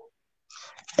full.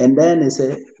 And then he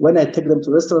said, when I take them to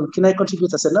restaurant, can I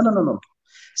contribute? I said, no.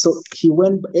 So he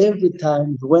went, every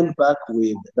time he went back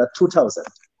with that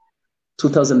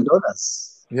 $2,000.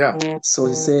 Yeah. So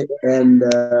he said, and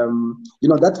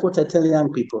that's what I tell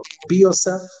young people: be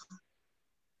yourself,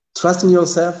 trust in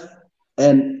yourself,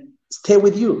 and stay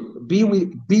with you. Be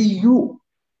you.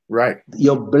 Right.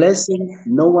 Your blessing,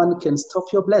 no one can stop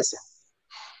your blessing.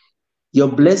 Your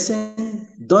blessing,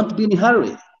 don't be in a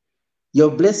hurry.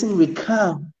 Your blessing will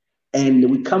come, and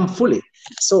will come fully.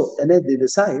 So, and then they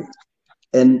decide,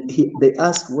 and they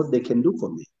ask what they can do for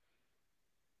me.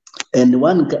 And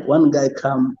one guy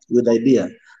come with idea.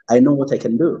 I know what I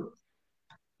can do.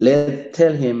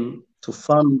 Tell him to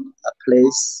fund a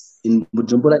place in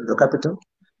Bujumbura, the capital,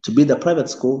 to be the private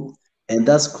school, and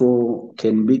that school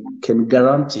can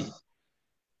guarantee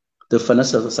the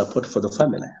financial support for the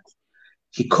family.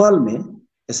 He called me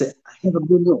and said, I have a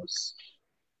good news. I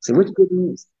said, which good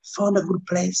news? Found a good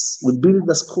place. We build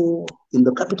the school in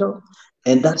the capital,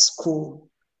 and that school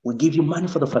will give you money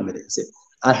for the family. I said,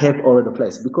 I have already the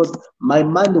place, because my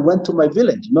money went to my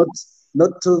village, not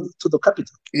to the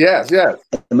capital. Yes. And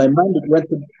my money went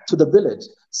to the village.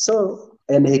 So,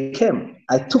 and he came.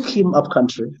 I took him up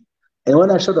country. And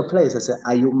when I showed the place, I said,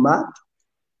 are you mad?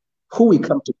 Who will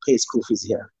come to pay school fees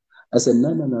here? I said,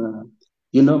 no.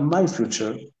 You know, my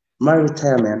future, my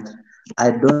retirement,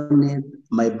 I don't need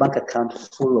my bank account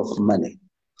full of money.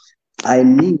 I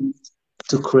need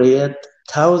to create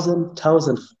thousand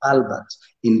Alberts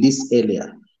in this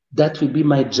area. That will be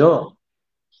my job.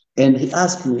 And he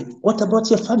asked me, what about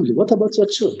your family? What about your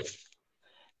children?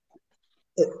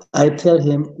 I tell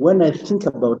him, when I think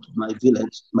about my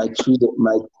village, my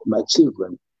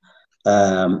children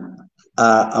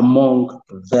are among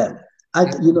them.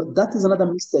 That is another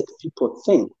mistake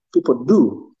people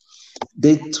do.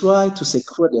 They try to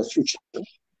secure their future,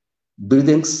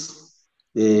 buildings,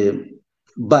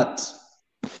 but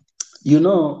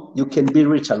you can be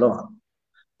rich alone.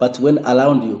 But when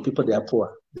around you, people, they are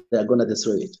poor, they are going to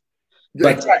destroy it.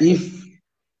 But if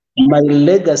my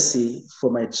legacy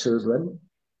for my children,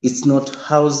 it's not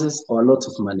houses or a lot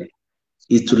of money,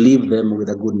 is to leave them with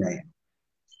a good name.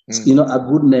 A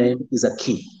good name is a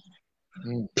key.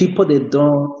 People, they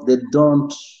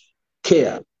don't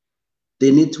care. They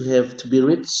need to be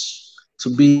rich, to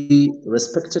be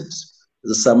respected.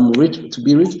 To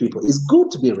be rich people. It's good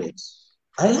to be rich.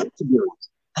 I like to be rich.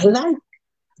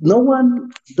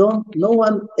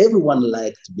 Everyone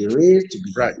likes to be rich,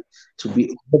 to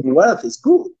be wealth is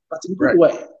good, but in good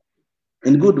way.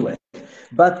 In good way.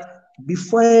 But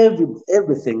before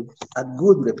everything, a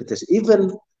good reputation.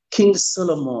 Even King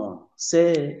Solomon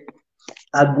said,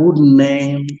 a good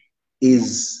name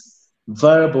is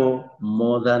valuable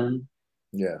more than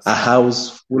a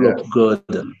house full of gold.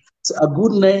 So a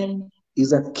good name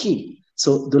is a key.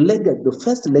 So the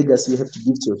first legacy you have to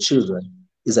give to your children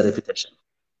is a reputation.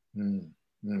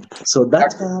 So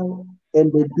that's how,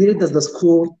 and they built the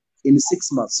school in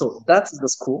 6 months. So that's the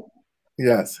school.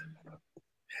 Yes.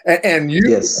 And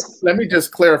you, let me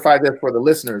just clarify this for the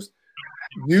listeners.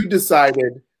 You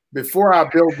decided, before I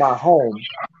build my home,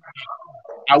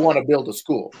 I want to build a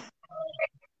school.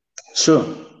 Sure.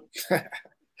 That's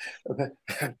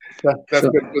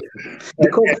good.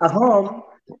 Because a home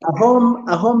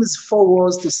is 4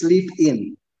 walls to sleep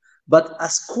in, but a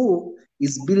school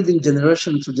is building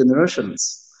generation to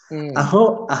generations. A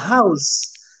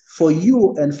house for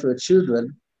you and for your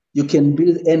children, you can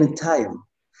build any time.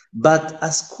 But a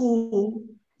school,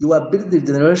 you are building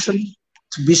generation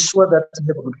to be sure that you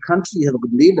have a good country, you have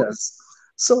good leaders.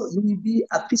 So you will be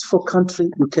a peaceful country.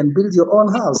 You can build your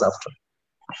own house after.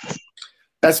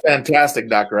 That's fantastic,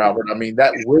 Dr. Albert. I mean,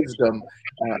 that wisdom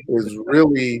is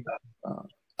really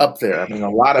up there. I mean, a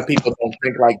lot of people don't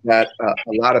think like that. A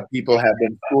lot of people have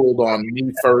been fooled on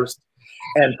me first.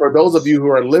 And for those of you who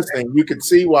are listening, you can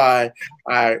see why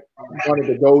I wanted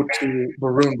to go to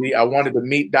Burundi. I wanted to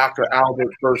meet Dr.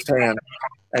 Albert firsthand.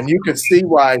 And you can see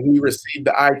why he received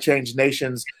the I Change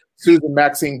Nations Susan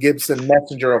Maxine Gibson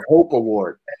Messenger of Hope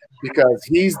Award, because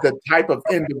he's the type of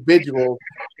individual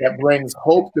that brings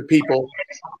hope to people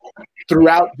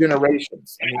throughout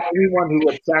generations. I mean, anyone who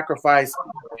would sacrifice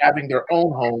having their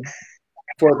own home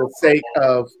for the sake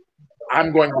of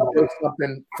I'm going to build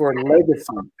something for legacy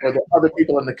for the other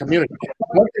people in the community.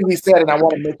 One thing he said, and I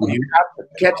want to make sure you have to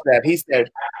catch that. He said,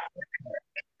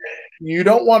 you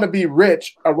don't want to be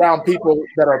rich around people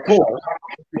that are poor,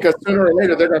 because sooner or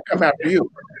later they're going to come after you,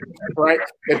 right?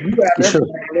 If you have everything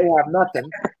and they have nothing,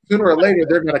 sooner or later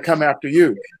they're going to come after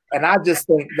you. And I just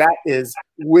think that is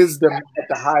wisdom at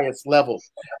the highest level.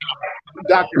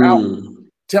 Dr. Al,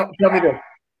 tell me this.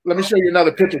 Let me show you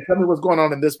another picture. Tell me what's going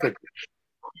on in this picture.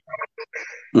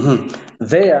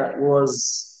 There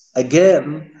was,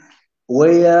 again,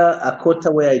 where a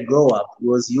quarter where I grew up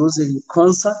was using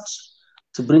concert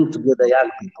to bring together young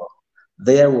people.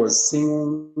 There was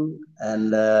singing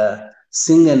and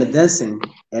dancing.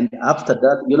 And after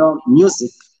that, you know,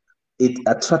 music, it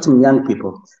attracting young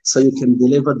people. So you can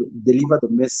deliver the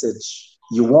message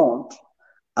you want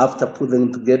after putting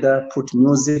them together, put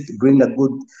music, bring a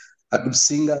good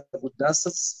singer, good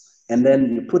dancers, and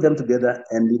then you put them together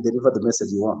and you deliver the message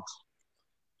you want.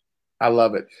 I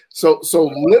love it. So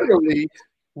literally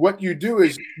what you do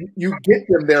is you get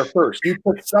them there first. You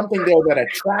put something there that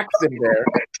attracts them there.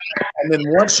 And then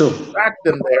once you attract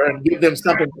them there and give them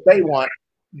something that they want,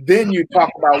 then you talk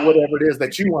about whatever it is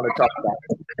that you want to talk about.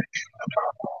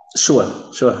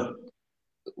 Sure.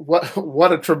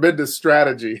 What a tremendous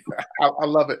strategy. I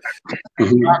love it.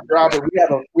 Dr. Albert,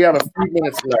 we have a few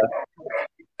minutes left.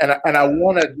 And I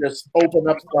want to just open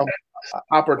up some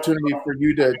opportunity for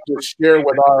you to share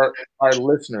with our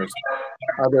listeners.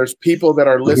 There's people that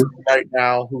are listening right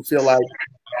now who feel like,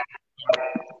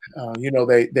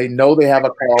 they know they have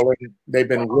a calling. They've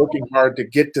been working hard to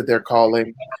get to their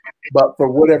calling, but for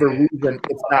whatever reason,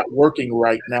 it's not working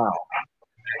right now.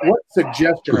 What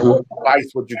suggestion or what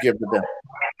advice would you give to them?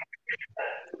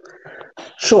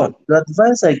 Sure. The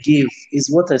advice I give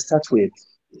is what I start with.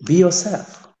 Be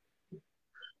yourself.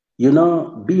 Be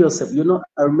yourself.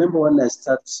 I remember when I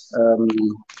start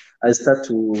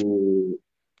to,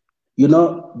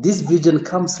 this vision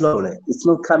comes slowly. It's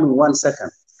not coming 1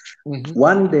 second.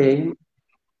 One day,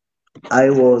 I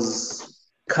was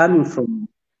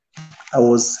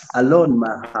alone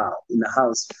in the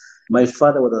house. My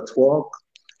father was at work.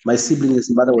 My siblings'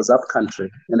 mother was up country,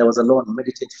 and I was alone,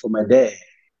 meditating for my day.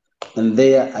 And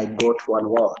there I got one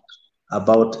word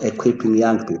about equipping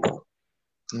young people.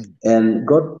 And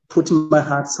God put in my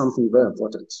heart something very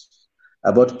important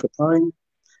about preparing.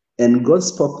 And God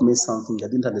spoke to me something I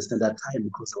didn't understand at that time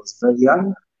because I was very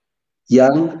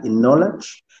young in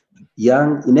knowledge,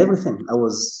 young in everything. I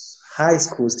was high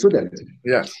school student.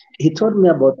 Yeah. He told me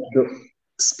about the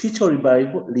spiritual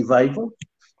revival.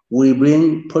 We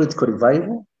bring political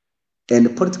revival, and the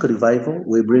political revival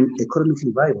we bring economic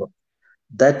revival.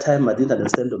 That time I didn't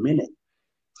understand the meaning.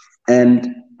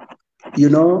 And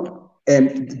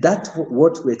and that's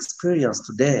what we experience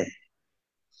today.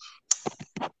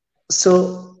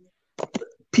 So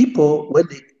people, when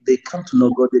they come to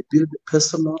know God, they build a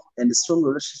personal and a strong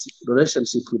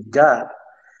relationship with God.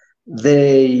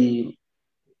 They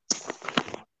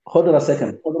hold on,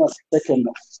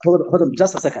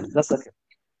 just a second.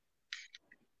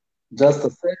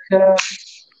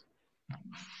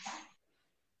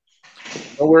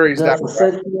 No worries,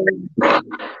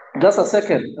 Just a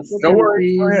second. No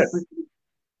worries. Go ahead.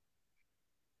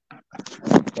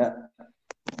 Yeah.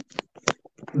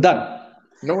 Done.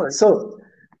 No worries. So,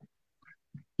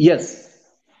 yes,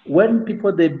 when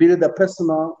people they build a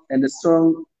personal and a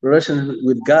strong relationship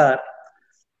with God,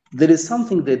 there is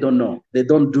something they don't know, they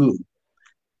don't do.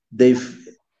 They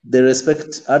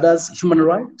respect others' human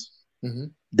rights.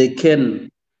 They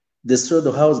can destroy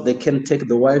the house. They can take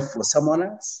the wife for someone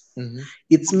else.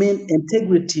 It means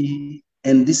integrity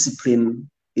and discipline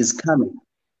is coming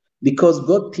because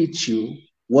God teach you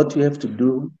what you have to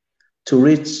do to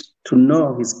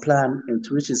know His plan and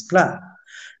to reach His plan.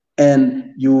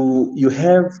 And you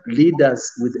have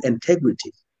leaders with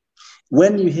integrity.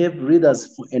 When you have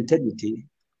leaders for integrity,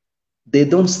 they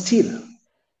don't steal.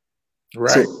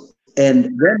 Right.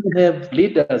 And when you have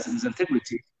leaders with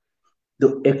integrity,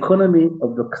 the economy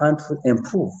of the country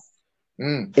improve.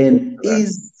 And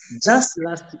is just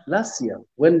last year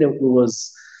when there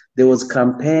was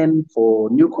campaign for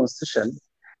new constitution,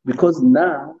 because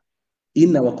now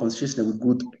in our constitution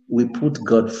we put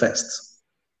God first.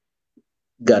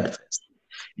 God first.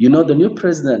 The new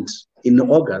president in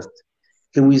August,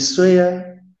 he will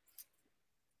swear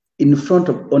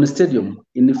on a stadium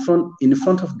in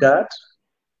front of God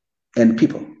and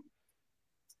people.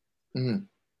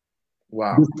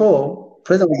 Wow. Before,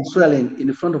 President was swearing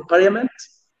in front of Parliament,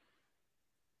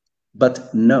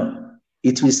 but no,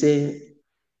 it will say,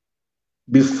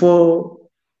 before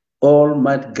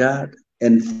Almighty God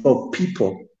and for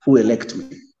people who elect me.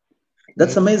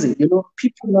 That's amazing. You know,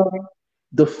 people know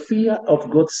the fear of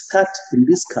God starts in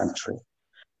this country.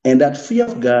 And that fear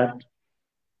of God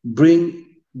bring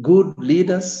good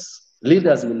leaders,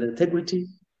 leaders with integrity,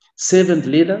 servant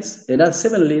leaders. And as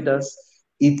servant leaders,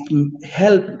 it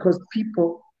helps because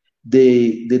people,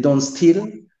 they don't steal,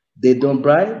 they don't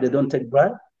bribe, they don't take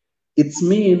bribe. It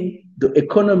means the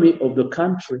economy of the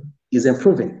country is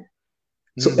improving.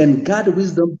 So, and God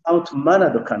wisdom how to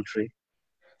manage the country,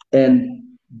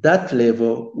 and that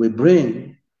level will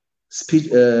bring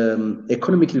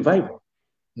economic revival.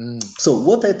 So,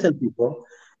 what I tell people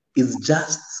is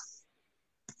just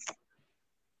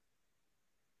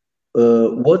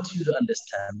what you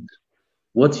understand,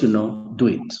 what you know, do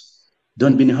it.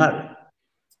 Don't be in a hurry.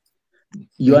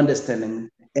 You understanding?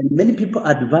 And many people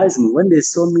advise me when they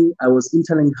saw me. I was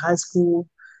entering high school,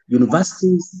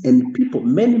 universities, and people,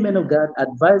 many men of God,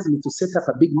 advised me to set up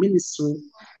a big ministry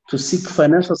to seek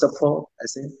financial support. I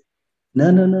said,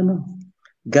 no.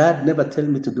 God never tell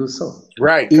me to do so.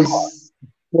 Right. Is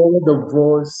follow the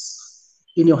voice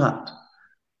in your heart,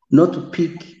 not to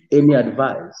pick any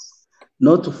advice,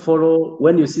 not to follow.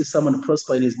 When you see someone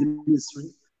prosper in his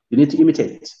ministry, you need to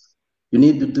imitate. You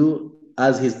need to do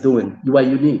as he's doing. You are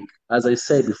unique. As I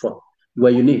said before, you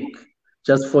are unique.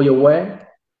 Just for your work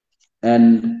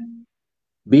and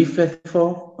be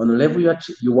faithful on the level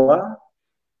you are.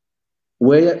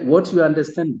 Where what you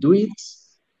understand, do it.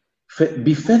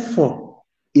 Be faithful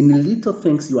in little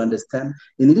things you understand,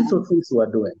 in little things you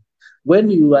are doing. When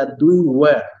you are doing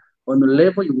well on the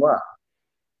level you are,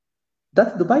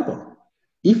 that's the Bible.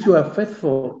 If you are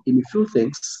faithful in a few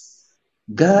things,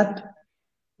 God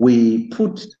will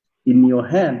put in your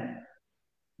hand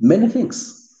many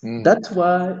things. That's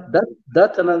why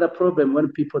that's another problem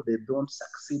when people they don't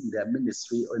succeed in their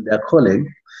ministry or in their calling,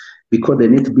 because they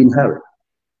need to be in hurry.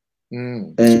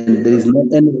 And there is no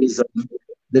any reason.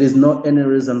 There is no any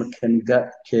reason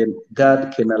God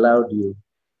can allow you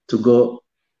to go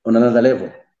on another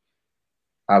level.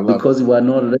 Because you are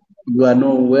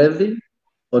not worthy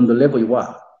on the level you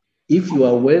are. If you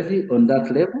are worthy on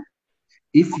that level,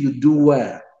 if you do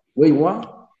well where you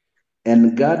are,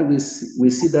 and God will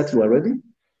see that you are ready,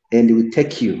 and He will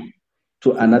take you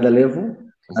to another level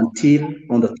until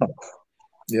on the top.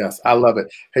 Yes, I love it.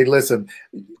 Hey, listen,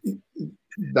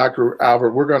 Dr.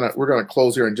 Albert, we're gonna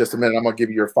close here in just a minute. I'm gonna give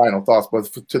you your final thoughts, but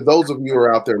to those of you who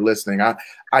are out there listening, I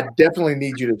definitely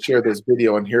need you to share this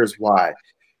video, and here's why.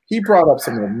 He brought up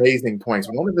some amazing points.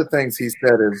 One of the things he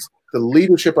said is the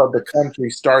leadership of the country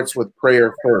starts with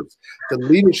prayer first. The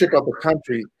leadership of the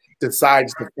country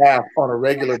decides to fast on a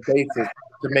regular basis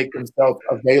to make themselves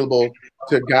available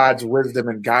to God's wisdom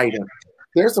and guidance.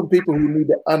 There's some people who need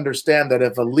to understand that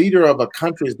if a leader of a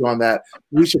country is doing that,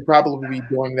 we should probably be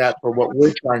doing that for what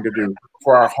we're trying to do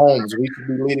for our homes. We should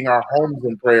be leading our homes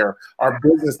in prayer, our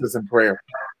businesses in prayer.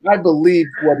 I believe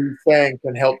what he's saying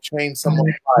can help change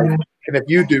someone's life. And if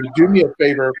you do me a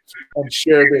favor and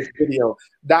share this video.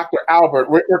 Dr. Albert,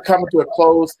 we're coming to a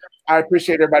close. I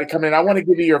appreciate everybody coming in. I want to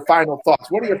give you your final thoughts.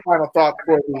 What are your final thoughts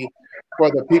for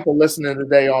the people listening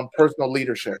today on personal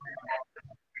leadership?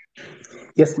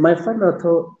 Yes, my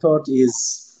final thought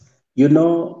is, you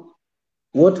know,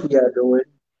 what we are doing,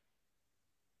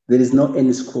 there is no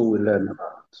any school we learn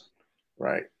about.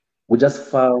 Right. We just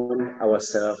found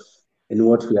ourselves in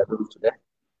what we are doing today.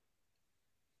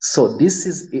 So this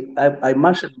is, I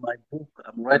mentioned in my book,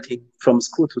 I'm writing From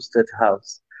School to State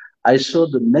House. I show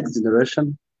the next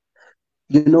generation,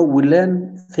 you know, we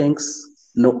learn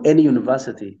things no any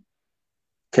university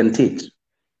can teach.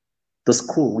 The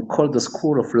school, we call the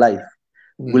school of life.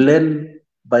 We learn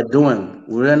by doing,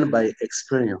 we learn by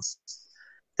experience.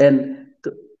 And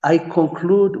I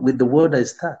conclude with the word I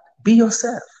start. Be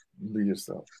yourself. Be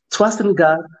yourself. Trust in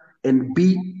God and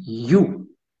be you.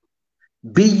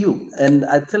 Be you. And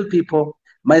I tell people,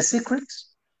 my secret,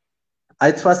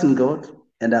 I trust in God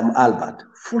and I'm Albert.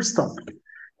 Full stop.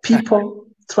 People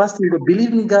trust in God,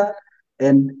 believe in God,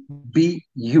 and be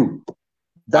you.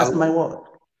 That's my word.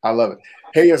 I love it.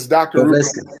 Hey, it's Dr. Ruben.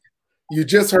 You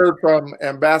just heard from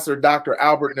Ambassador Dr.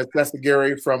 Albert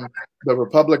Ntesegere from the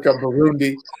Republic of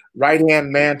Burundi, right-hand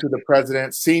man to the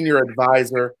president, senior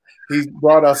advisor. He's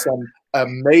brought us some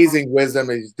amazing wisdom.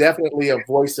 He's definitely a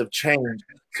voice of change.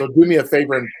 So do me a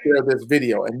favor and share this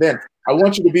video. And then I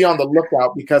want you to be on the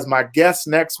lookout because my guest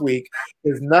next week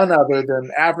is none other than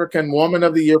African Woman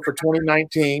of the Year for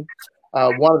 2019,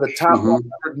 one of the top 100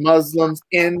 Muslims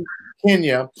in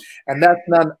Kenya, and that's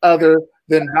none other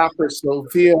than Dr.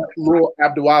 Sophia Lul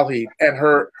Abdulwahid, and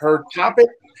her topic,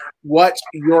 What's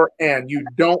Your End? You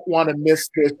don't want to miss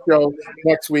this show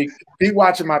next week. Be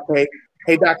watching my page.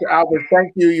 Hey, Dr. Albert,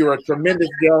 thank you. You're a tremendous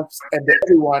guest. And to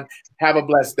everyone, have a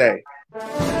blessed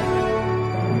day.